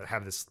sound, but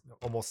have this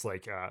almost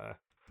like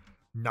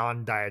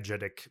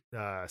non-diegetic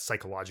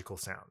psychological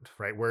sound,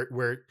 right?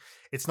 Where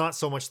it's not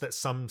so much that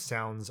some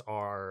sounds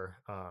are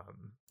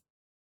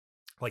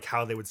like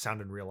how they would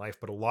sound in real life,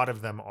 but a lot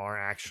of them are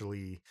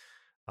actually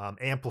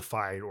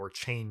amplified or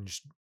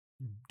changed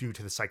due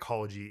to the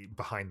psychology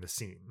behind the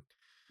scene.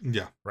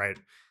 Yeah. Right.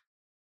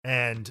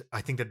 And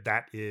I think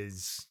that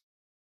is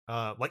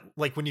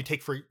like when you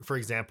take for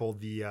example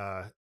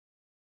the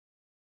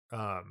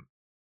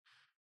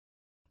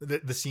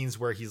scenes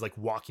where he's like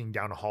walking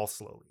down a hall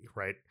slowly,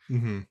 right?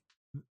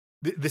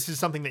 This is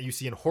something that you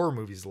see in horror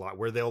movies a lot,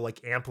 where they'll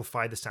like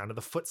amplify the sound of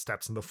the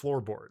footsteps and the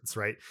floorboards,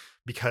 right?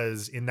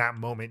 Because in that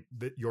moment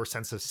your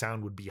sense of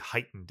sound would be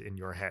heightened in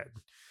your head,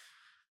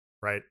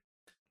 right?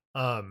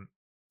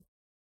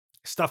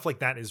 Stuff like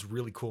that is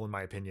really cool in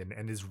my opinion,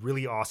 and is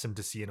really awesome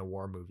to see in a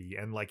war movie,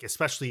 and like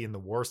especially in the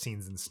war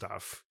scenes and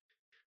stuff,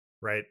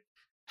 right?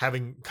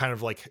 Having kind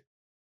of like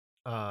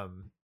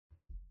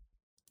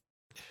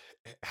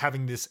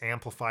having this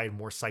amplified,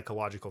 more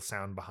psychological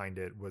sound behind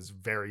it was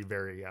very,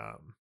 very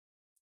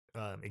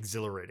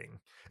exhilarating,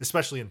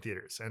 especially in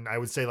theaters. And I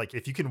would say, like,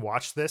 if you can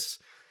watch this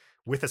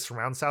with a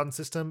surround sound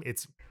system,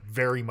 it's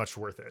very much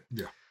worth it.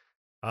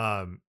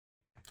 Yeah.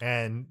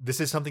 And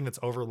this is something that's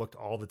overlooked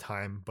all the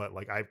time, but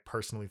like I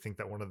personally think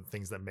that one of the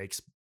things that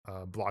makes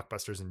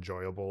blockbusters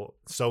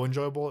so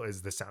enjoyable,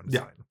 is the sound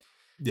design.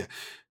 Yeah.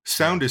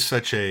 Sound is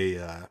such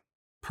a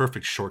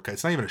perfect shortcut.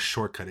 It's not even a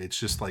shortcut. It's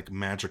just like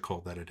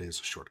magical that it is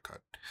a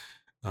shortcut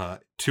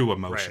to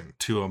emotion, Right.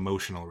 to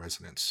emotional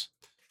resonance.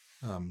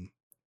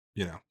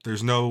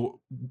 There's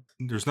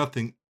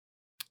nothing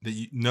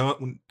that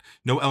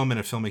no element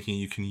of filmmaking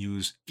you can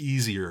use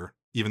easier,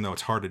 even though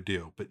it's hard to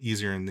do, but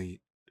easier in the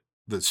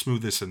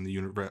smoothness and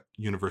the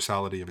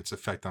universality of its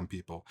effect on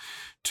people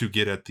to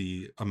get at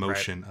the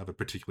emotion of a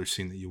particular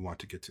scene that you want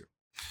to get to.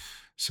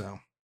 So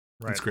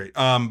it's great.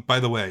 By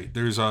the way,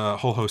 there's a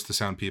whole host of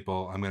sound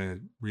people. I'm going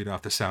to read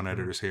off the sound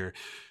editors here.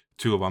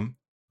 Two of them,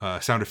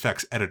 sound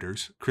effects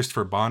editors,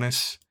 Christopher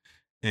Bonas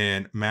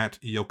and Matt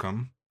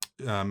Yoakum.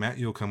 Matt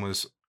Yoakum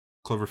was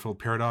Cloverfield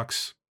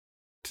Paradox,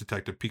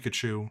 Detective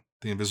Pikachu,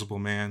 The Invisible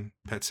Man,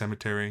 Pet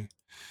Sematary.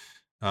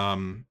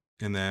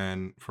 And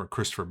then for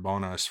Christopher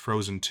Bonas,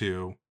 Frozen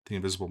 2, The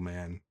Invisible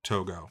Man,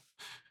 Togo.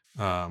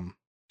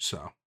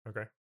 So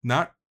okay,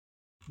 not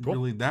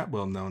really that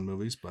well-known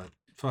movies, but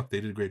fuck,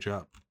 they did a great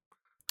job.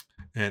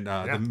 And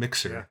the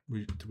mixer.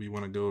 Do we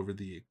want to go over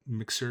the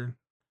mixer?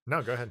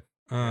 No, go ahead.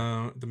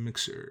 The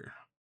mixer,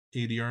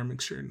 ADR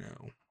mixer.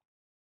 No.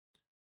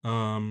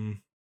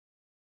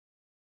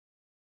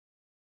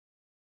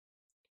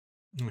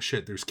 Oh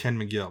shit, there's Ken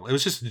McGill. It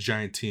was just a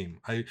giant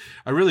team. I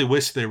really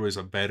wish there was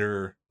a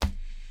better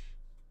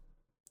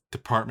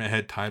department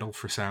head title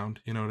for sound.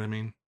 You know what I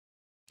mean?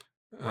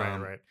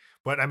 Right.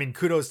 But I mean,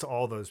 kudos to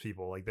all those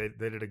people. Like they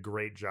did a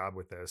great job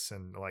with this.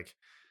 And like,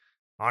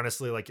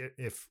 honestly, like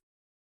if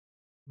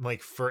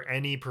like for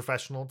any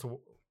professional to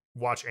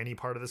watch any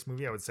part of this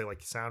movie, I would say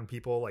like sound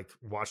people, like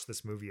watch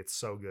this movie. It's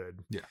so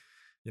good. Yeah.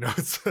 You know,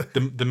 it's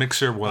the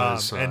mixer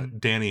was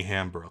Danny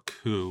Hambrook,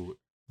 who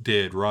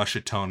did Rush,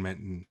 Atonement,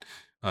 and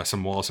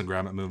some Wallace and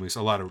Gromit movies,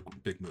 a lot of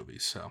big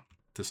movies. So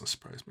it doesn't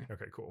surprise me.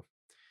 Okay, cool.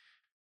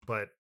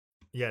 But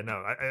yeah, no,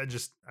 I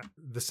just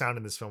the sound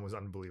in this film was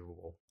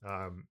unbelievable.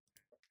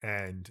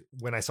 And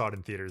when I saw it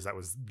in theaters, that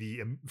was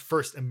the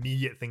first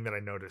immediate thing that I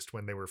noticed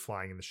when they were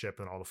flying in the ship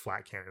and all the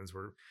flat cannons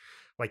were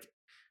like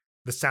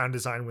the sound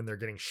design when they're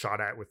getting shot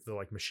at with the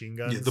like machine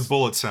guns. Yeah, the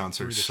bullet sounds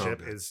are the so ship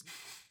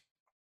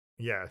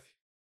good.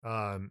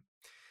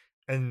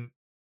 And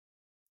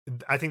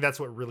I think that's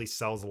what really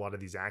sells a lot of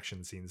these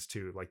action scenes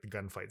too, like the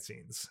gunfight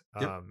scenes.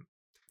 Yep.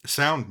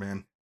 Sound,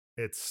 man.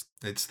 It's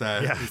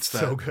that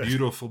so good.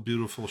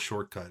 beautiful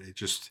shortcut. It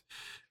just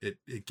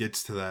it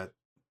gets to that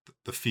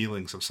the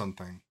feelings of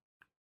something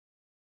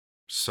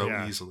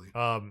so easily.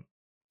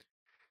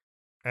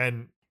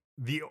 And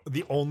the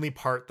only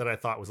part that I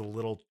thought was a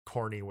little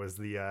corny was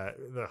the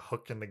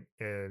hook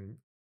in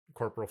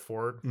Corporal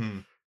Ford.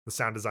 The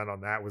sound design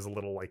on that was a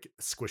little like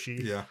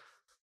squishy. Yeah.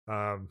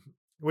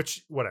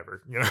 Which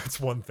whatever, you know, it's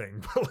one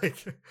thing, but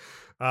like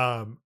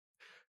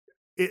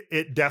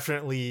it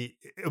definitely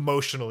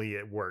emotionally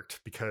it worked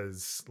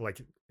because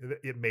like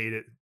it made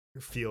it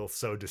feel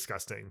so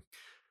disgusting.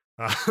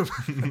 But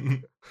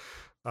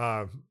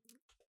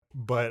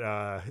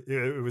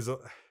it was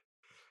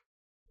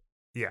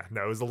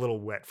it was a little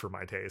wet for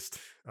my taste.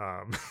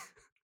 All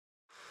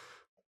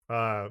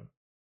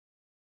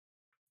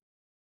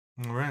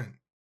right.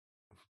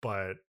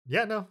 But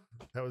yeah, no,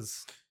 that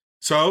was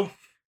so.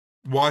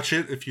 Watch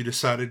it if you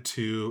decided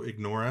to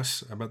ignore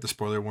us about the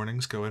spoiler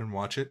warnings. Go ahead and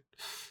watch it.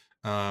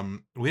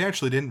 We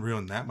actually didn't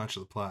ruin that much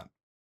of the plot.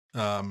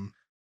 So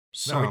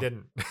no, we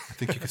didn't. I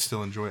think you could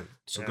still enjoy it.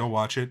 So go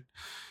watch it.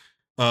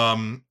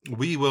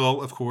 We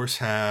will, of course,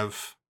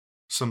 have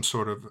some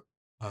sort of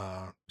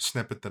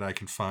snippet that I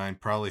can find,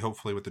 probably,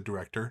 hopefully, with the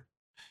director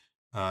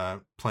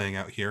playing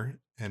out here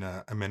in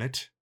a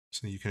minute,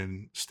 so you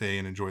can stay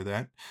and enjoy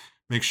that.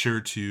 Make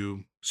sure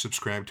to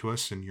subscribe to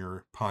us in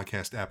your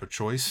podcast app of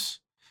choice.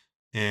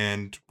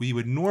 And we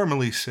would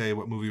normally say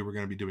what movie we're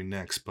going to be doing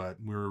next, but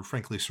we're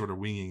frankly sort of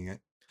winging it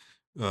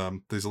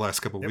these last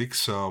couple of weeks.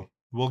 So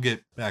we'll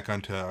get back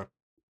onto a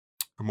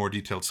more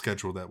detailed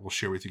schedule that we'll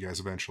share with you guys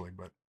eventually,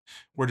 but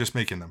we're just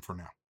making them for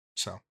now.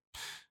 So,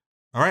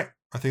 all right.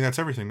 I think that's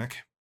everything, Nick.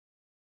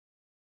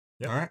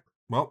 Yep. All right.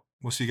 Well,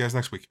 we'll see you guys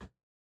next week.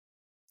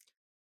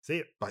 See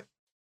you. Bye.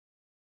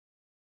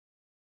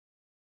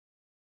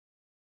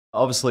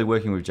 Obviously,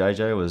 working with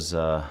JJ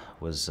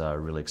was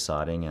really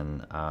exciting,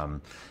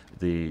 and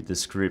the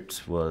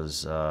script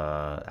was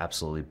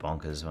absolutely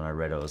bonkers. When I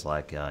read it, it was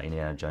like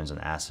Indiana Jones on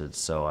acid.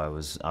 So I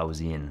was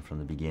in from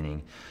the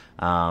beginning.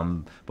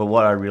 But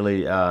what I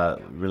really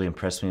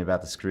impressed me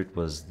about the script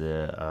was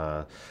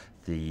the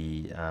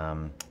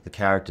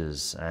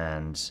characters,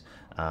 and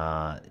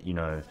I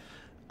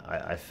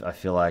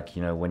feel like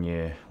when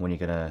you're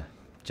gonna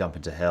jump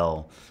into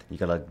hell. You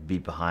got to be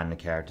behind the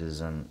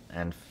characters, and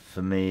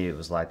for me, it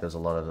was like there was a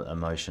lot of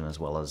emotion as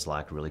well as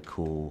like really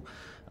cool,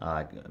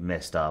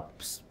 messed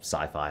up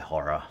sci-fi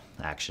horror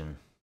action.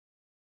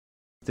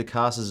 The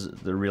cast is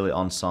the really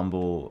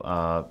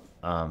ensemble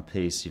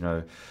piece. You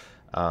know,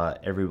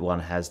 everyone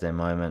has their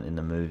moment in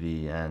the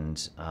movie,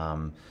 and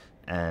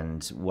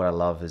what I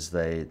love is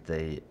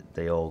they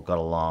all got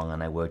along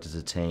and they worked as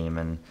a team.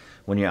 And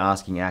when you're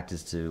asking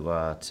actors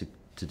to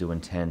do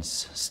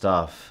intense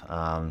stuff,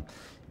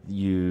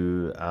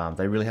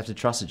 they really have to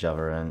trust each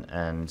other,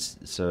 and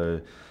so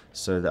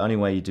the only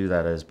way you do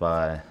that is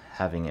by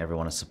having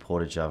everyone to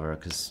support each other,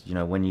 because you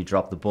know when you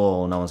drop the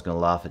ball, no one's going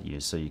to laugh at you,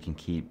 so you can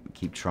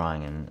keep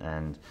trying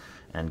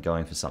and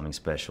going for something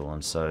special.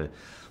 And so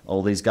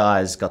all these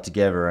guys got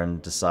together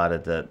and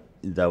decided that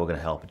they were going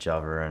to help each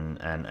other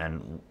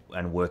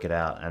and work it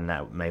out, and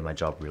that made my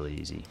job really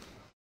easy.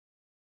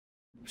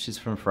 She's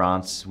from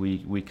France.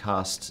 We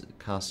cast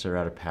her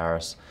out of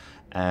Paris,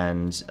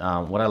 and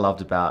what I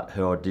loved about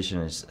her audition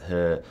is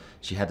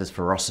she had this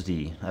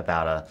ferocity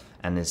about her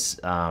and this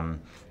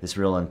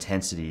real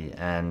intensity,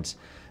 and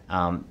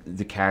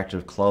the character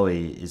of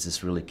Chloe is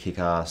this really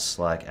kick-ass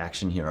like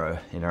action hero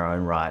in her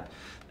own right.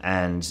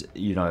 And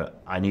you know,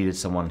 I needed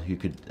someone who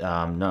could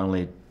not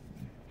only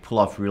pull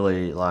off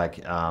really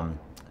like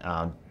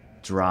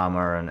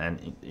drama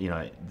and you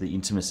know the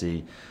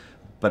intimacy,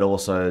 but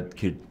also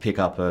could pick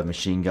up a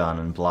machine gun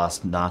and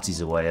blast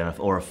Nazis away,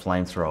 or a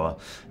flamethrower.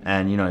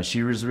 And you know,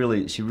 she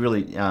really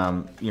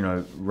you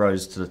know,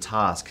 rose to the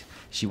task.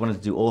 She wanted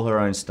to do all her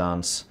own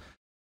stunts.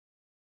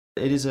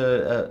 It is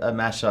a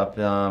mashup,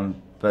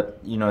 but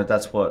you know,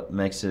 that's what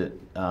makes it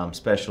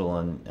special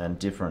and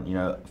different. You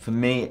know, for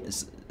me,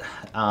 it's,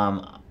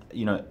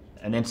 you know,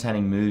 an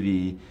entertaining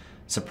movie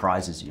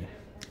surprises you.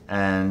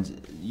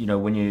 And you know,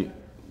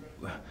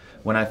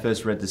 when I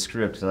first read the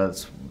script,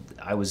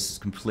 I was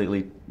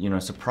completely, you know,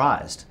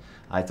 surprised.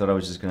 I thought I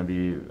was just going to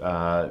be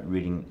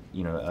reading,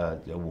 you know,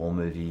 a war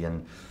movie,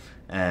 and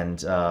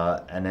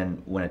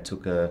then when it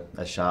took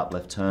a sharp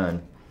left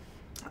turn,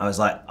 I was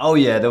like, oh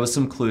yeah, there was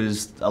some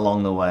clues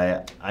along the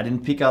way. I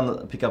didn't pick up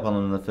on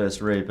them in the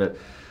first read, but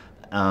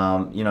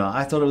you know,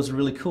 I thought it was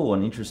really cool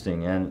and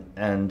interesting,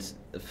 and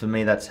for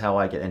me, that's how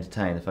I get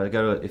entertained. If I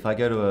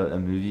go to a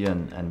movie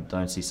and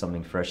don't see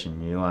something fresh and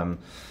new, I'm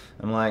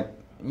like,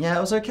 yeah,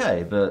 it was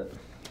okay, but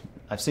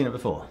I've seen it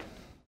before.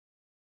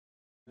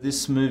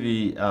 This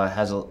movie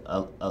has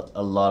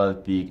a lot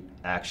of big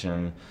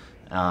action,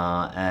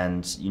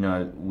 and you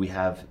know, we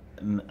have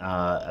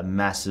a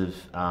massive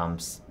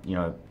you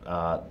know,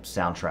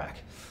 soundtrack,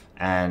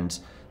 and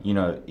you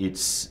know,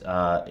 it's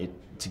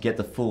to get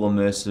the full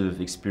immersive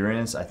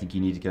experience, I think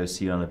you need to go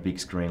see it on a big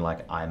screen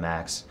like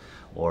IMAX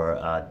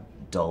or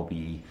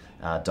Dolby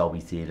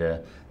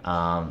Theatre,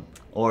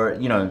 or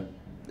you know,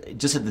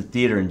 just at the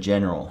theater in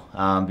general,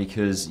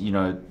 because you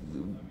know,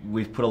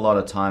 we've put a lot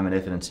of time and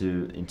effort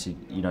into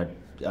you know,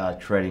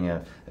 creating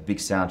a big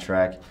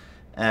soundtrack,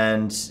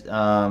 and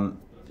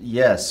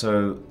yeah,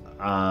 so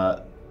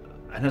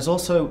and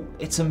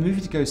it's a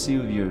movie to go see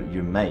with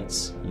your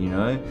mates. You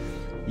know,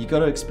 you got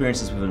to experience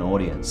this with an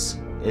audience.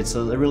 It's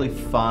a really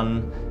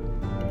fun,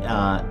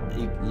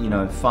 you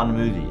know, fun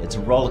movie. It's a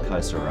roller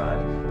coaster ride,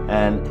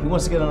 and who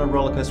wants to get on a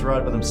roller coaster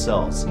ride by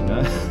themselves? You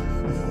know.